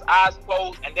back. His eyes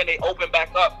closed. And then they opened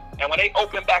back up. And when they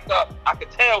opened back up, I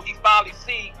could tell he finally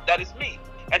see that it's me.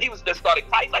 And he was just started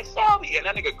crying, like, sorry. And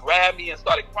that nigga grabbed me and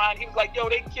started crying. He was like, yo,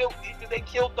 they killed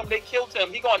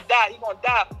him. He gonna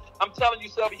die. I'm telling you,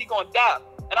 Sylvia, he gonna die.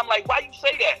 And I'm like, why you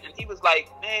say that? And he was like,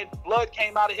 man, blood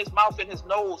came out of his mouth and his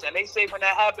nose. And they say when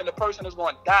that happened, the person is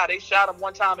going to die. They shot him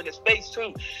one time in his face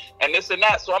too. And this and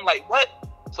that. So I'm like, what?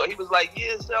 So he was like,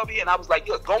 yeah, Sylvia. And I was like,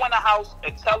 yo, go in the house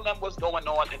and tell them what's going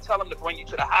on and tell them to bring you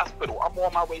to the hospital. I'm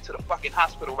on my way to the fucking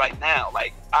hospital right now.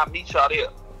 Like, I'll meet y'all there.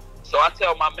 So I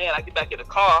tell my man, I get back in the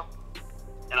car,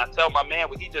 and I tell my man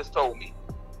what he just told me.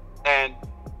 And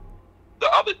the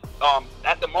other,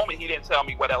 at the moment, he didn't tell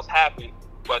me what else happened.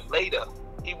 But later,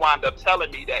 he wound up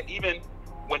telling me that even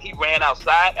when he ran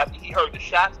outside, after he heard the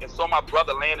shots and saw my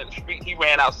brother laying in the street, he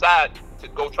ran outside to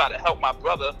go try to help my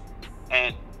brother.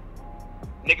 And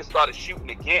niggas started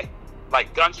shooting again.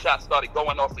 Like, gunshots started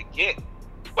going off again.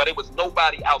 But it was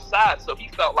nobody outside. So he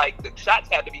felt like the shots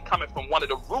had to be coming from one of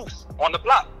the roofs on the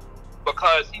block,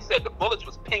 because he said the bullets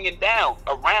was pinging down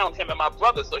around him and my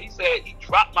brother. So he said he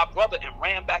dropped my brother and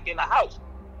ran back in the house.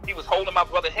 He was holding my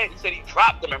brother's head. He said he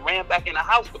dropped him and ran back in the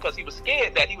house because he was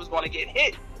scared that he was going to get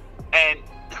hit. And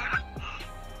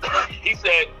he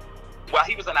said while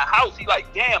he was in the house, he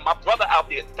like, damn, my brother out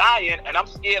there dying and I'm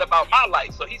scared about my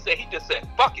life. So he said he just said,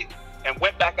 fuck it, and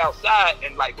went back outside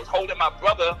and like was holding my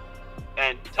brother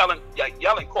and telling, like,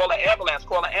 yelling, call an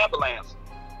ambulance.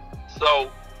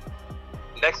 So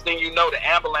next thing you know, the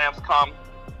ambulance come.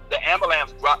 The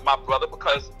ambulance dropped my brother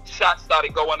because shots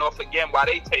started going off again while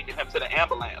they taking him to the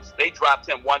ambulance. They dropped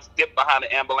him once, dipped behind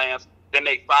the ambulance. Then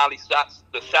they finally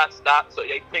the shot stopped. So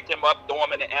they pick him up, throw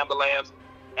him in the ambulance,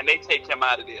 and they take him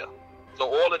out of there.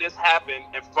 So all of this happened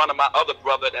in front of my other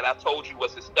brother that I told you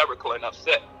was hysterical and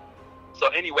upset. So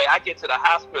anyway, I get to the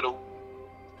hospital.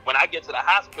 When I get to the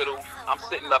hospital, I'm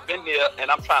sitting up in there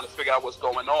and I'm trying to figure out what's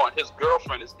going on. His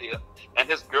girlfriend is there. And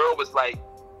his girl was like,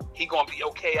 he gonna be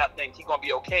okay, I think. He gonna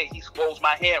be okay. He squoze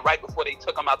my hand right before they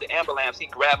took him out the ambulance. He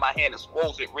grabbed my hand and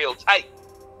squoze it real tight.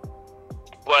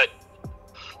 But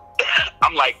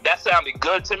I'm like, that sounded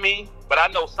good to me. But I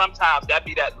know sometimes that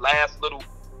be that last little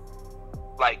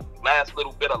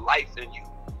bit of life in you.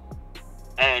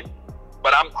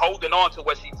 But I'm holding on to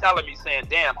what she's telling me, saying,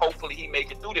 damn, hopefully he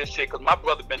make it through this shit. Because my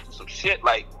brother been through some shit,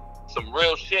 like some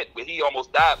real shit, where he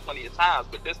almost died plenty of times.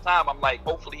 But this time I'm like,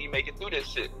 hopefully he make it through this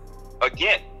shit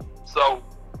again. So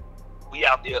we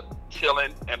out there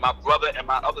chilling, and my brother and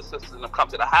my other sisters have come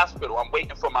to the hospital. I'm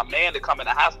waiting for my man to come in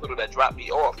the hospital that dropped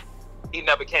me off. He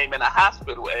never came in the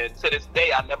hospital, and to this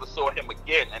day I never saw him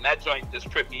again. And that joint just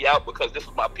tripped me out because this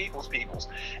was my people's,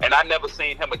 and I never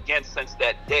seen him again since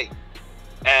that day.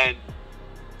 And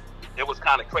it was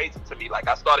kind of crazy to me. Like,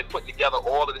 I started putting together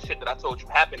all of the shit that I told you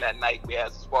happened that night,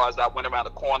 whereas as far as I went around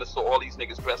the corner, saw all these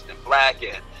niggas dressed in black,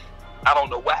 and I don't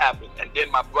know what happened. And then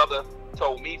my brother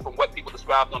told me, from what people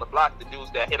described on the block, the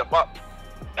dudes that hit him up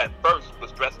at first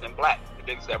was dressed in black. The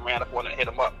niggas that ran up on him and hit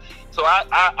him up. So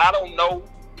I don't know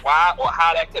why or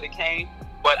how that could have came,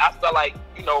 but I felt like,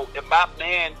 you know, if my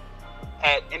man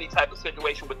had any type of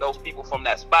situation with those people from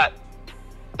that spot,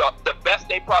 the best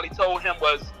they probably told him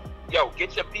was, yo,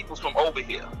 get your peoples from over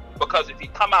here. Because if he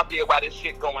come out there while this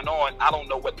shit going on, I don't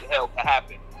know what the hell can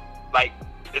happen. Like,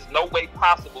 there's no way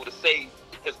possible to save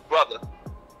his brother,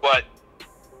 but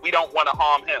we don't want to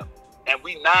harm him. And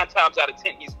we 9 times out of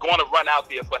 10, he's going to run out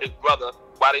there for his brother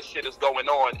while this shit is going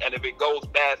on. And if it goes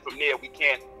bad from there, we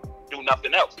can't do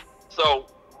nothing else. So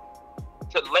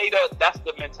to later, that's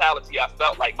the mentality I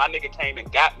felt like. My nigga came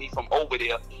and got me from over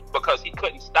there because he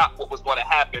couldn't stop what was going to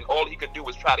happen. All he could do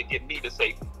was try to get me to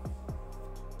safety.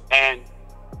 And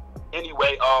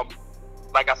anyway,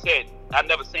 like I said, I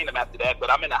never seen him after that,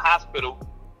 but I'm in the hospital,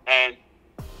 and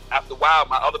after a while,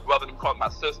 my other brother called my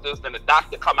sisters, then the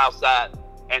doctor come outside,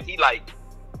 and he like,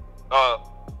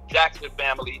 Jackson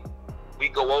family, we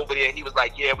go over there. He was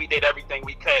like, yeah, we did everything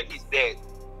we could. He's dead.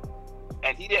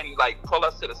 And he didn't like pull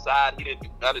us to the side. He didn't do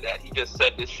none of that. He just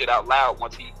said this shit out loud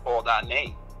once he called our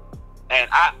name. And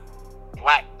I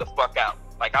blacked the fuck out.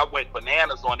 Like, I went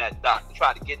bananas on that doc to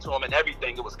try to get to him and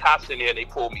everything. It was cops in there. They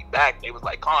pulled me back. They was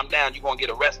like, calm down. You're going to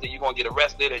get arrested. You're going to get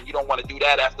arrested. And you don't want to do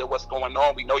that after what's going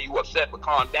on. We know you upset, but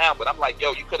calm down. But I'm like,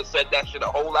 yo, you could have said that shit a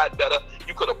whole lot better.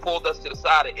 You could have pulled us to the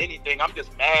side of anything. I'm just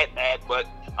mad, but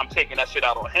I'm taking that shit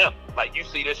out on him. Like, you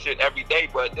see this shit every day,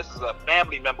 but this is a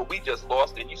family member we just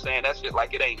lost, and you saying that shit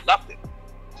like it ain't nothing.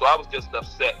 So I was just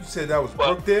upset. You said that was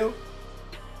Brookdale?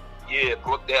 Yeah,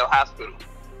 Brookdale Hospital.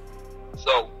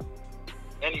 So,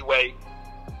 anyway,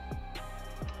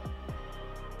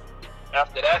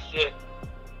 after that shit,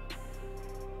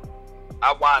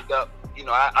 I wound up, you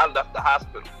know, I left the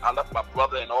hospital. I left my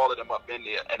brother and all of them up in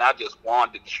there, and I just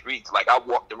wandered the streets. Like, I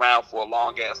walked around for a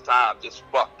long ass time, just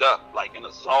fucked up, like in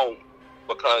a zone,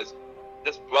 because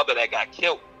this brother that got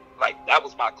killed, like, that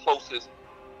was my closest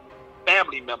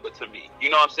family member to me. You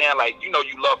know what I'm saying? Like, you know,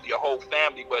 you love your whole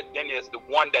family, but then there's the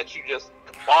one that you just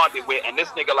bonded with, and this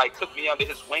nigga like took me under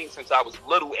his wing since I was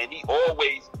little, and he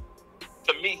always,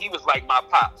 to me, he was like my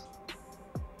pops,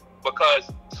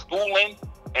 because schooling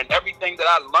and everything that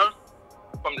I learned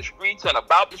from the streets and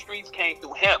about the streets came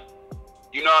through him.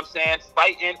 You know what I'm saying?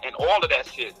 Fighting and all of that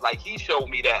shit. Like, he showed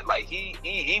me that. Like,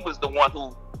 he was the one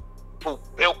who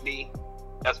built me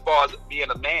as far as being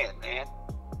a man.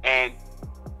 And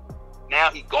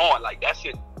now he gone. Like, that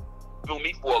shit threw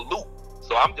me for a loop.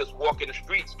 So I'm just walking the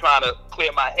streets trying to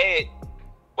clear my head,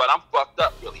 but I'm fucked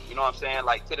up, really. You know what I'm saying?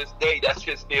 Like, to this day, that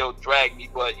shit still drag me.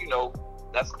 But, you know,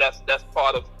 that's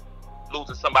part of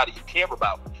losing somebody you care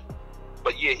about.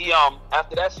 But yeah, he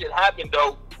after that shit happened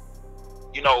though,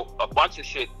 you know, a bunch of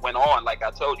shit went on. Like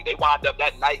I told you, they wound up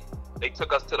that night. They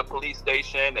took us to the police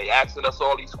station. They asking us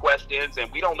all these questions,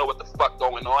 and we don't know what the fuck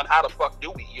going on. How the fuck do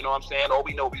we? You know what I'm saying? All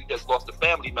we know, we just lost a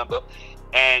family member.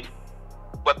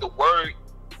 But the word,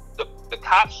 the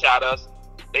cops shot us.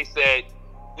 They said,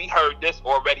 we heard this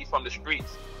already from the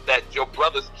streets, that your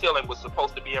brother's killing was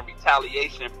supposed to be in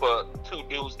retaliation for 2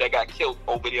 dudes that got killed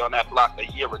over there on that block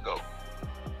a year ago.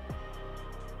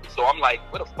 So I'm like,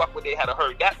 where the fuck would they have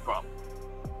heard that from?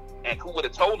 And who would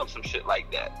have told them some shit like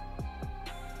that?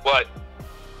 But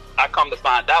I come to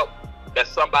find out that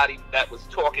somebody that was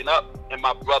talking up in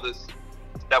my brother's,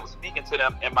 that was speaking to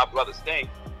them in my brother's thing,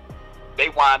 they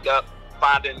wind up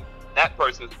finding that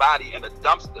person's body in a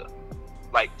dumpster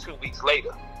like 2 weeks later.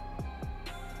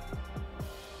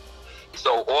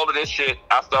 So all of this shit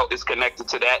I felt is connected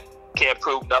to that. Can't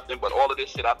prove nothing, but all of this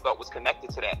shit I felt was connected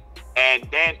to that. And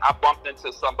then I bumped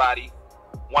into somebody,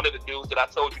 one of the dudes that I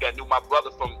told you that knew my brother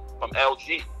from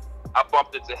LG. I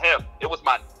bumped into him. It was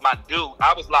my dude.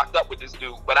 I was locked up with this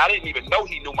dude, but I didn't even know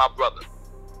he knew my brother.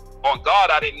 On God,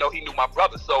 I didn't know he knew my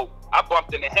brother. So I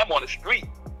bumped into him on the street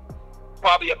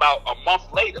probably about a month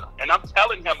later. And I'm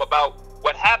telling him about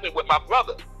what happened with my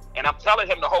brother. And I'm telling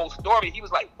him the whole story. He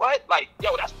was like, what? Like,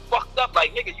 yo, that's fucked up.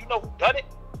 Like, nigga, you know who done it?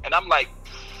 And I'm like,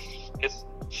 it's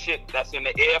shit that's in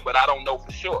the air, but I don't know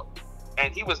for sure.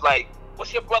 And he was like,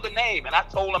 what's your brother's name? And I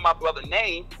told him my brother's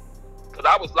name because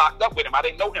I was locked up with him. I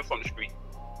didn't know him from the street.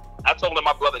 I told him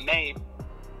my brother's name,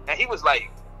 and he was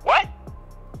like, what?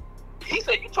 He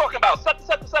said, you talking about such and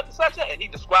such and such and such? And he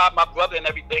described my brother and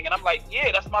everything. And I'm like,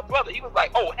 yeah, that's my brother. He was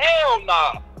like, oh, hell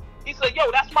nah. He said,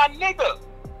 yo, that's my nigga.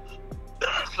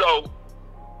 So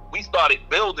we started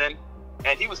building,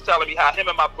 and he was telling me how him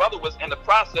and my brother was in the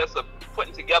process of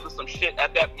putting together some shit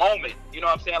at that moment. You know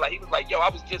what I'm saying? Like, he was like, yo, I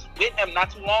was just with him not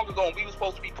too long ago, and we was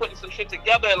supposed to be putting some shit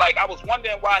together. Like, I was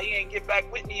wondering why he ain't get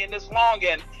back with me in this long.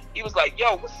 And he was like,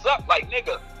 yo, what's up? Like,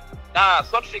 nigga, nah,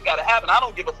 some shit gotta happen. I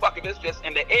don't give a fuck if it's just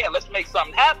in the air. Let's make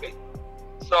something happen.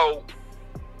 So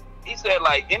he said,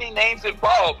 like, any names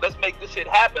involved, let's make this shit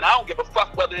happen. I don't give a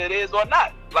fuck whether it is or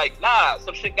not. Like, nah,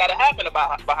 some shit gotta happen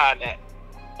behind that.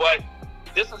 But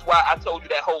this is why I told you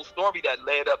that whole story that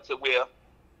led up to where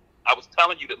I was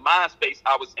telling you the mind space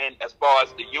I was in as far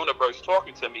as the universe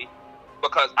talking to me,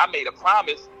 because I made a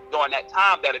promise during that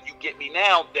time that if you get me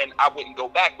now, then I wouldn't go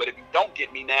back. But if you don't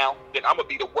get me now, then I'm going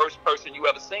to be the worst person you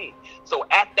ever seen. So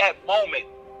at that moment,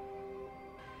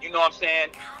 you know what I'm saying,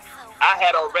 I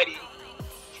had already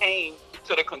came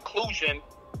to the conclusion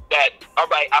that, all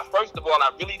right, first of all,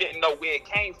 I really didn't know where it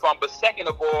came from. But second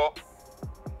of all,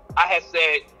 I had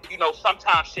said, you know,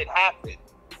 sometimes shit happens.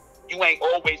 You ain't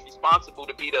always responsible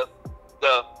to be the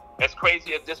as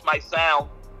crazy as this might sound,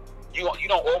 you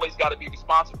don't always got to be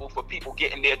responsible for people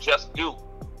getting their just due.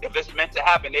 If it's meant to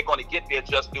happen, they're going to get their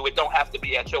just due. It don't have to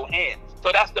be at your hand.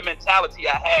 So that's the mentality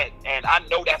I had. And I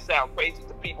know that sounds crazy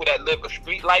to people that live a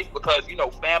street life, because, you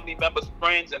know, family members,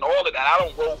 friends, and all of that. I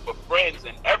don't roll for friends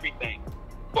and everything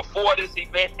before this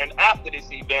event and after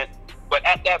this event. But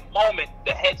at that moment,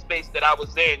 the headspace that I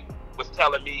was in was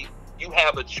telling me, you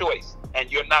have a choice,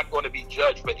 and you're not going to be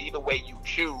judged for either way you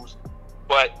choose.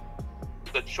 But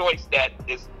the choice that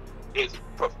is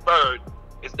preferred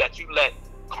is that you let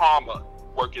karma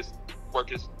work its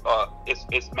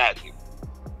magic.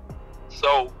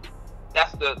 So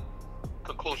that's the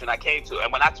conclusion I came to.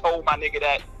 And when I told my nigga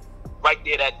that right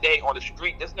there that day on the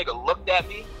street, this nigga looked at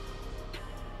me.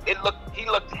 He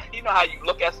looked, you know how you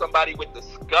look at somebody with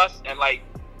disgust, and like,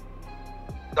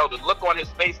 no, the look on his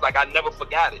face, like I never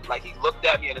forgot it. Like, he looked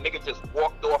at me and the nigga just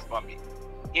walked off from me.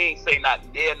 He ain't say not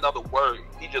near another word.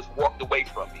 He just walked away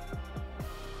from me.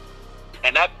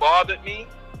 And that bothered me,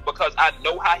 because I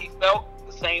know how he felt.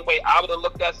 The same way I would have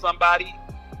looked at somebody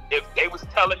if they was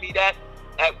telling me that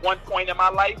at one point in my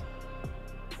life.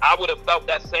 I would have felt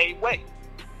that same way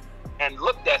and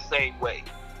looked that same way.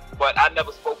 But I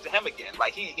never spoke to him again.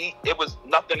 Like, it was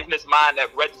nothing in his mind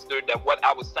that registered that what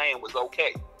I was saying was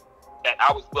okay. That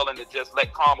I was willing to just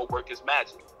let karma work its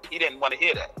magic. He didn't want to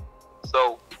hear that.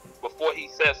 So before he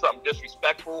said something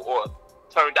disrespectful or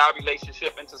turned our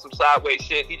relationship into some sideways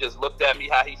shit, he just looked at me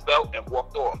how he felt and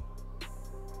walked off.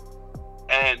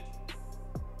 And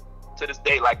to this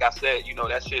day, like I said, you know,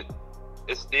 that shit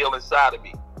is still inside of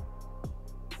me.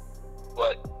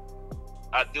 But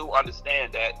I do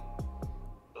understand that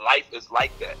life is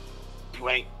like that. You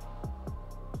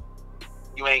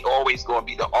ain't always going to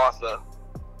be the author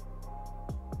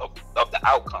of the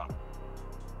outcome.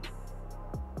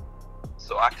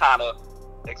 So I kind of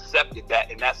accepted that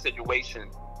in that situation.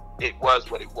 It was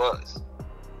what it was.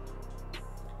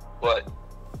 But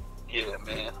yeah,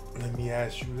 man. Let me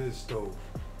ask you this though.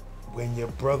 When your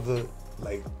brother,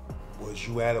 like, was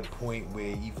you at a point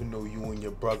where, even though you and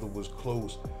your brother was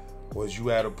close, was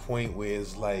you at a point where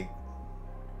it's like,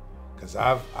 because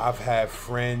I've had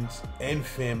friends and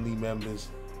family members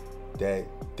that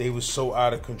they was so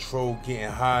out of control getting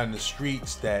high in the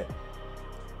streets that,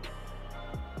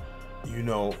 you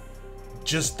know,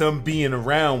 just them being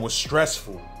around was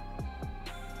stressful.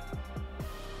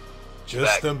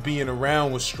 Just them being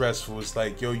around was stressful. It's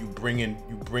like, yo, you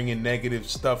bringing negative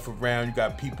stuff around. You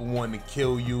got people wanting to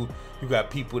kill you. You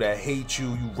got people that hate you.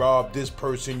 You robbed this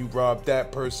person. You robbed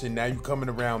that person. Now you coming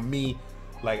around me.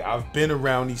 Like, I've been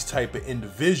around these type of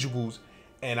individuals,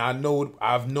 and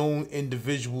I've known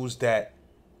individuals that,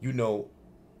 you know,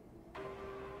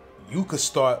 you could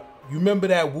start. You remember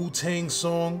that Wu-Tang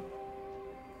song?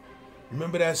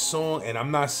 Remember that song? And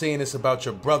I'm not saying this about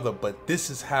your brother, but this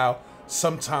is how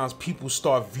sometimes people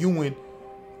start viewing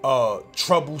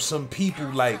troublesome people.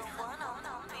 Like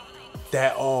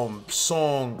that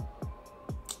song,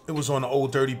 it was on the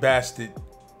Old Dirty Bastard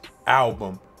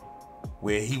album,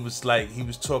 where he was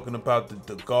talking about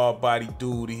the guard body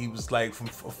dude. He was like, from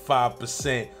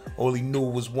 5%, all he knew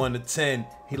was 1 to 10.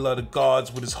 He loved the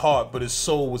guards with his heart, but his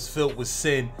soul was filled with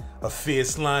sin. A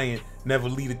fierce lion, never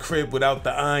leave the crib without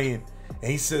the iron.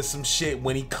 And he said some shit,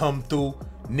 when he come through,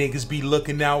 niggas be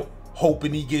looking out,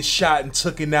 hoping he gets shot and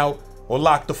tooken out, or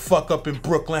locked the fuck up in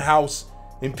Brooklyn house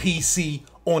in PC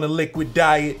on a liquid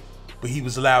diet. But he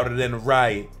was louder than a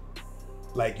riot.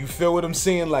 Like, you feel what I'm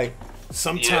saying? Like,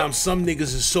 sometimes some niggas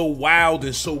is so wild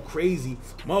and so crazy,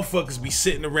 motherfuckers be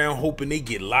sitting around hoping they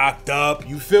get locked up.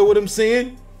 You feel what I'm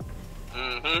saying?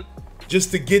 Mm-hmm.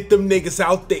 Just to get them niggas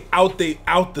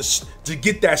to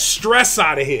get that stress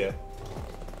out of here.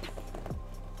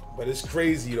 But it's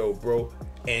crazy though, bro.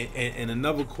 And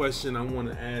another question I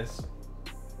want to ask,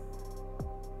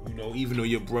 you know, even though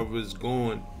your brother is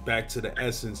gone, back to the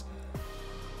essence,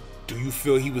 do you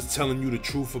feel he was telling you the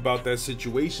truth about that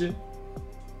situation?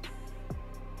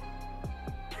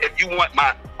 If you want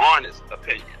my honest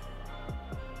opinion,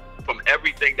 from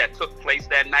everything that took place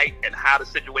that night and how the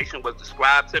situation was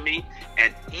described to me,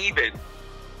 and even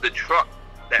the truck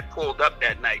that pulled up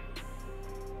that night,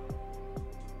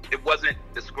 it it wasn't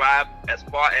described as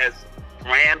far as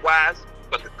brand wise,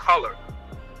 but the color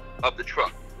of the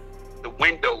truck, the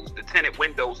windows, the tinted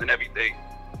windows and everything.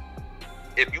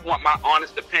 If you want my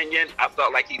honest opinion, I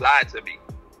felt like he lied to me.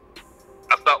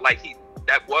 I felt like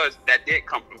that did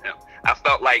come from him. I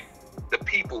felt like the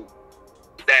people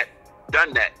that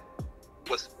done that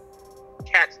was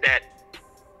cats that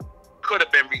could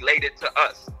have been related to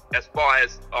us as far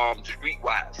as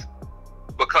streetwise,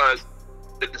 because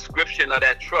the description of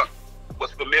that truck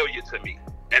was familiar to me,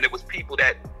 and it was people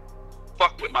that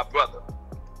fucked with my brother.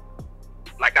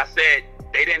 Like I said,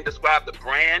 they didn't describe the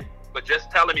brand, but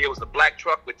just telling me it was a black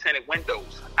truck with tinted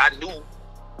windows, I knew.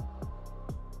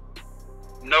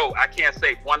 No, I can't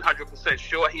say 100%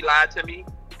 sure he lied to me,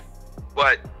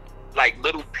 but like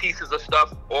little pieces of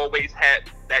stuff always had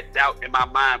that doubt in my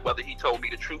mind whether he told me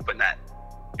the truth or not.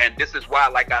 And this is why,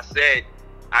 like I said,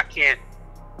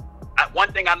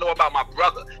 one thing I know about my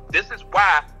brother, this is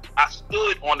why I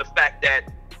stood on the fact that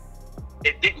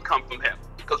it didn't come from him.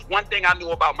 Because one thing I knew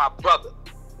about my brother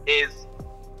is,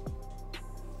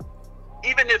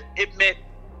 even if it meant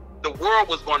the world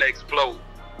was going to explode,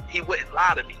 he wouldn't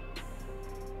lie to me.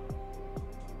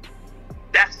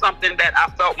 That's something that I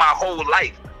felt my whole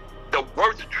life. The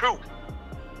worst truth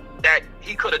that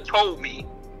he could have told me,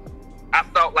 I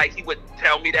felt like he would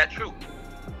tell me that truth.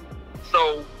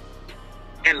 So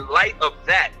in light of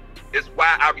that is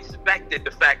why I respected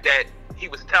the fact that he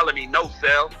was telling me, no,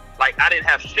 Sel, like I didn't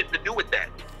have shit to do with that.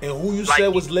 And who you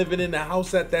said was living in the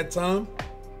house at that time?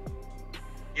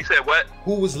 You said what?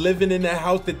 Who was living in that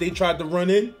house that they tried to run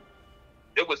in?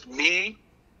 It was me,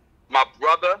 my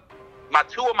brother,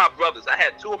 two of my brothers. I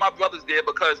had two of my brothers there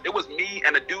because it was me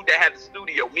and a dude that had the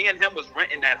studio. Me and him was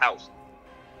renting that house.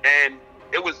 And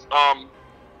it was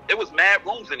mad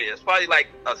rooms in there. It's probably like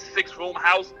a 6-room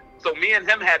house. So me and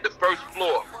him had the first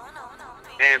floor.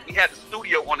 And we had the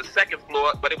studio on the second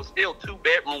floor, but it was still 2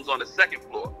 bedrooms on the second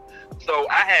floor. So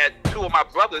I had two of my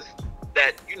brothers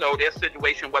that, you know, their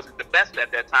situation wasn't the best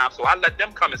at that time. So I let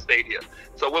them come and stay there.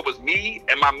 So it was me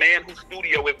and my man whose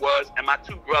studio it was and my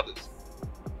 2 brothers.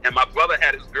 And my brother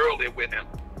had his girl there with him.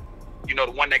 You know,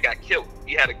 the one that got killed.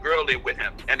 He had a girl there with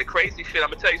him. And the crazy shit, I'm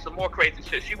going to tell you some more crazy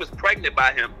shit. She was pregnant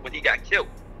by him when he got killed.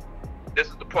 This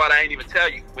is the part I ain't even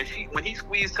tell you. When he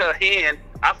squeezed her hand,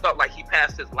 I felt like he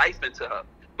passed his life into her,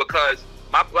 because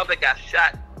my brother got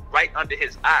shot right under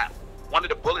his eye. One of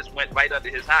the bullets went right under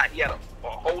his eye. He had a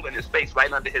hole in his face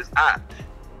right under his eye.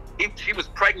 She was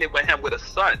pregnant with him with a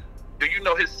son. Do you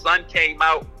know his son came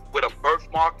out with a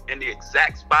birthmark in the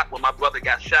exact spot where my brother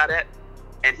got shot at?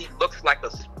 And he looks like a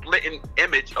splitting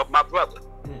image of my brother.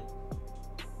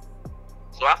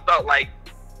 So I felt like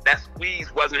that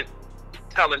squeeze wasn't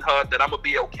telling her that I'm gonna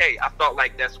be okay. I felt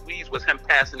like that squeeze was him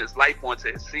passing his life on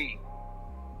to his seed.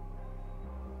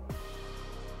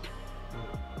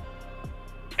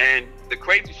 And the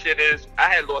crazy shit is, I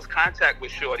had lost contact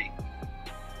with Shorty,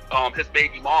 his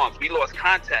baby moms. We lost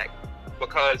contact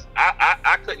because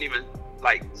I couldn't even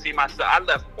like see myself. I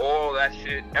left all that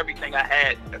shit, everything I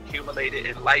had accumulated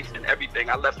in life and everything,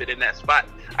 I left it in that spot.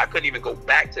 I couldn't even go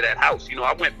back to that house. You know,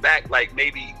 I went back like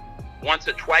maybe once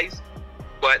or twice,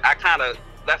 but I kind of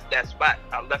left that spot.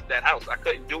 I left that house. I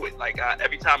couldn't do it. Like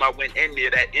every time I went in there,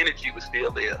 that energy was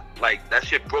still there. Like that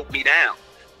shit broke me down.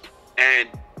 And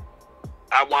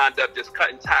I wound up just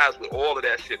cutting ties with all of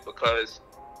that shit because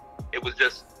it was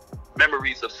just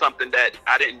memories of something that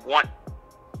I didn't want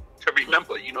to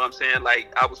remember. You know what I'm saying?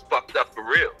 Like I was fucked up for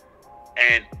real.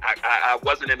 And I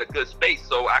wasn't in a good space,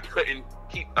 so I couldn't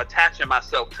keep attaching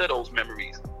myself to those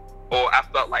memories, or I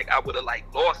felt like I would have like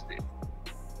lost it.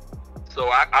 So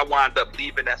I wound up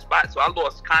leaving that spot. So I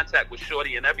lost contact with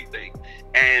Shorty and everything,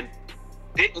 and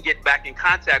didn't get back in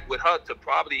contact with her to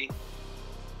probably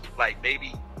like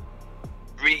maybe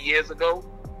 3 years ago.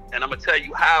 And I'm gonna tell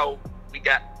you how we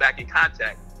got back in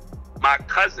contact. My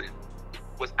cousin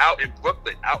was out in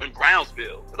Brooklyn, out in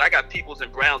Brownsville, because I got peoples in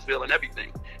Brownsville and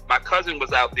everything. My cousin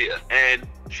was out there, and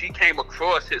she came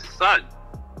across his son.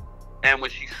 And when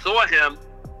she saw him,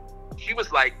 she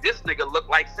was like, this nigga look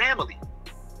like family.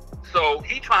 So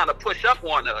he trying to push up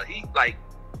on her. He like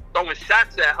throwing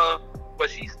shots at her, but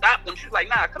she stopped him. She was like,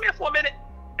 nah, come here for a minute.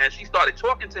 And she started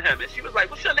talking to him, and she was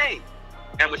like, what's your name?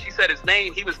 And when she said his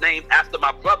name, he was named after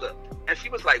my brother. And she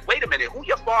was like, wait a minute, who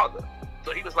your father?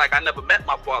 So he was like, I never met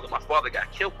my father. My father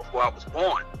got killed before I was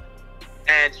born.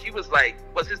 And she was like,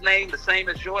 was his name the same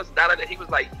as yours? He was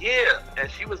like, yeah. And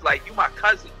she was like, you my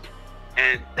cousin.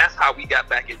 And that's how we got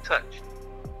back in touch.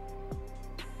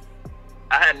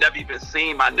 I had never even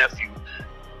seen my nephew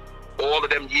all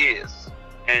of them years.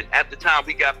 And at the time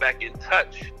we got back in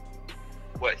touch,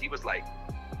 he was like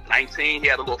 19, he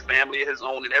had a little family of his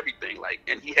own and everything. Like,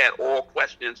 and he had all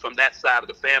questions from that side of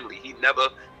the family. He never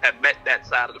had met that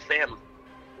side of the family.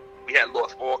 We had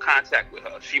lost all contact with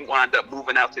her. She wound up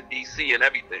moving out to DC and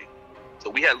everything. So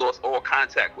we had lost all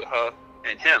contact with her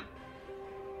and him,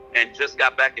 and just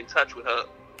got back in touch with her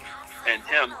and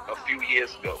him a few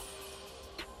years ago.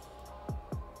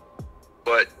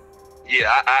 But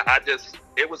yeah, I just,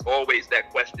 it was always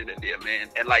that question in there, man.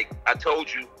 And like I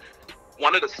told you,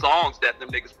 one of the songs that them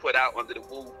niggas put out under the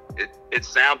Wu, it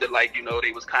sounded like, you know,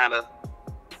 they was kind of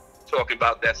talking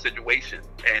about that situation.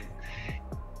 And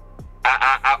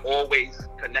I always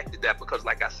connected that because,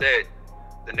 like I said,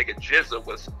 the nigga Jizza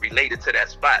was related to that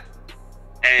spot.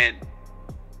 And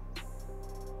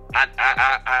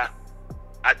I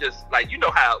just, like, you know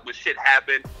how when shit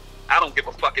happened, I don't give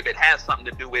a fuck if it has something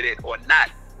to do with it or not.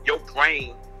 Your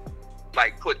brain,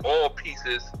 like, put all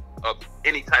pieces of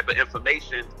any type of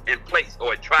information in place,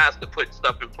 or it tries to put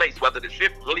stuff in place, whether the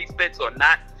shit really fits or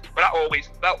not. But I always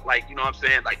felt like, you know what I'm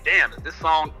saying, like, damn, is this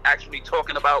song actually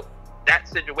talking about that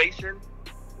situation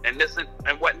and this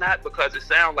and whatnot? Because it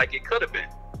sounds like it could have been.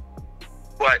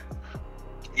 But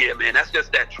yeah, man, that's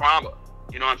just that trauma,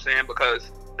 you know what I'm saying?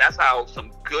 Because that's how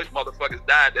some good motherfuckers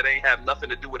died that ain't have nothing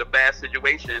to do with a bad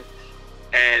situation,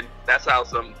 and that's how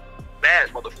some bad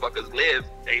motherfuckers live.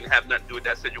 They didn't have nothing to do with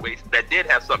that situation. That did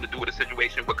have something to do with the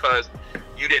situation because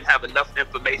you didn't have enough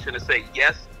information to say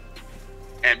yes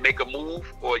and make a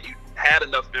move, or you had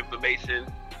enough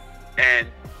information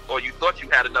or you thought you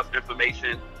had enough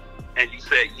information and you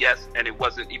said yes and it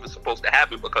wasn't even supposed to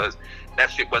happen because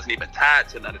that shit wasn't even tied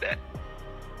to none of that.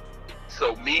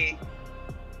 So me,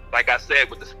 like I said,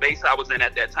 with the space I was in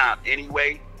at that time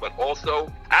anyway, but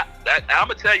also, I'm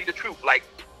gonna tell you the truth, like,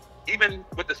 even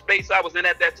with the space I was in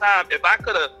at that time, if I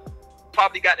could have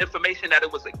probably got information that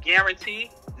it was a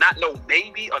guarantee, not no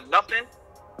maybe or nothing,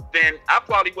 then I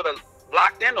probably would have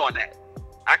locked in on that.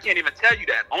 I can't even tell you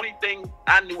that. Only thing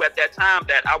I knew at that time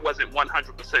that I wasn't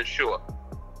 100% sure.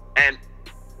 And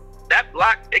that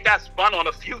block, it got spun on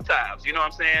a few times, you know what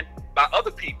I'm saying, by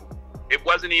other people. It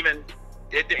wasn't even,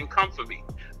 it didn't come for me.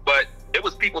 But it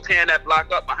was people tearing that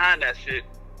block up behind that shit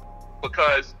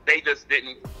because they just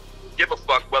didn't give a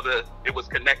fuck whether it was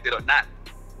connected or not.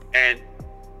 And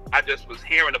I just was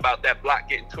hearing about that block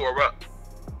getting tore up,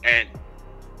 and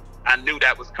I knew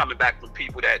that was coming back from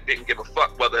people that didn't give a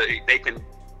fuck whether they can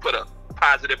put a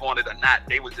positive on it or not.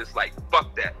 They was just like,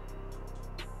 fuck that.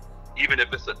 Even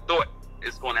if it's a thought,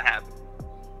 it's going to happen.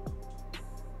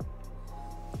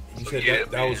 You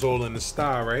said that was all in the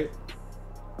style, right?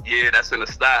 Yeah, that's in the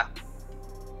style.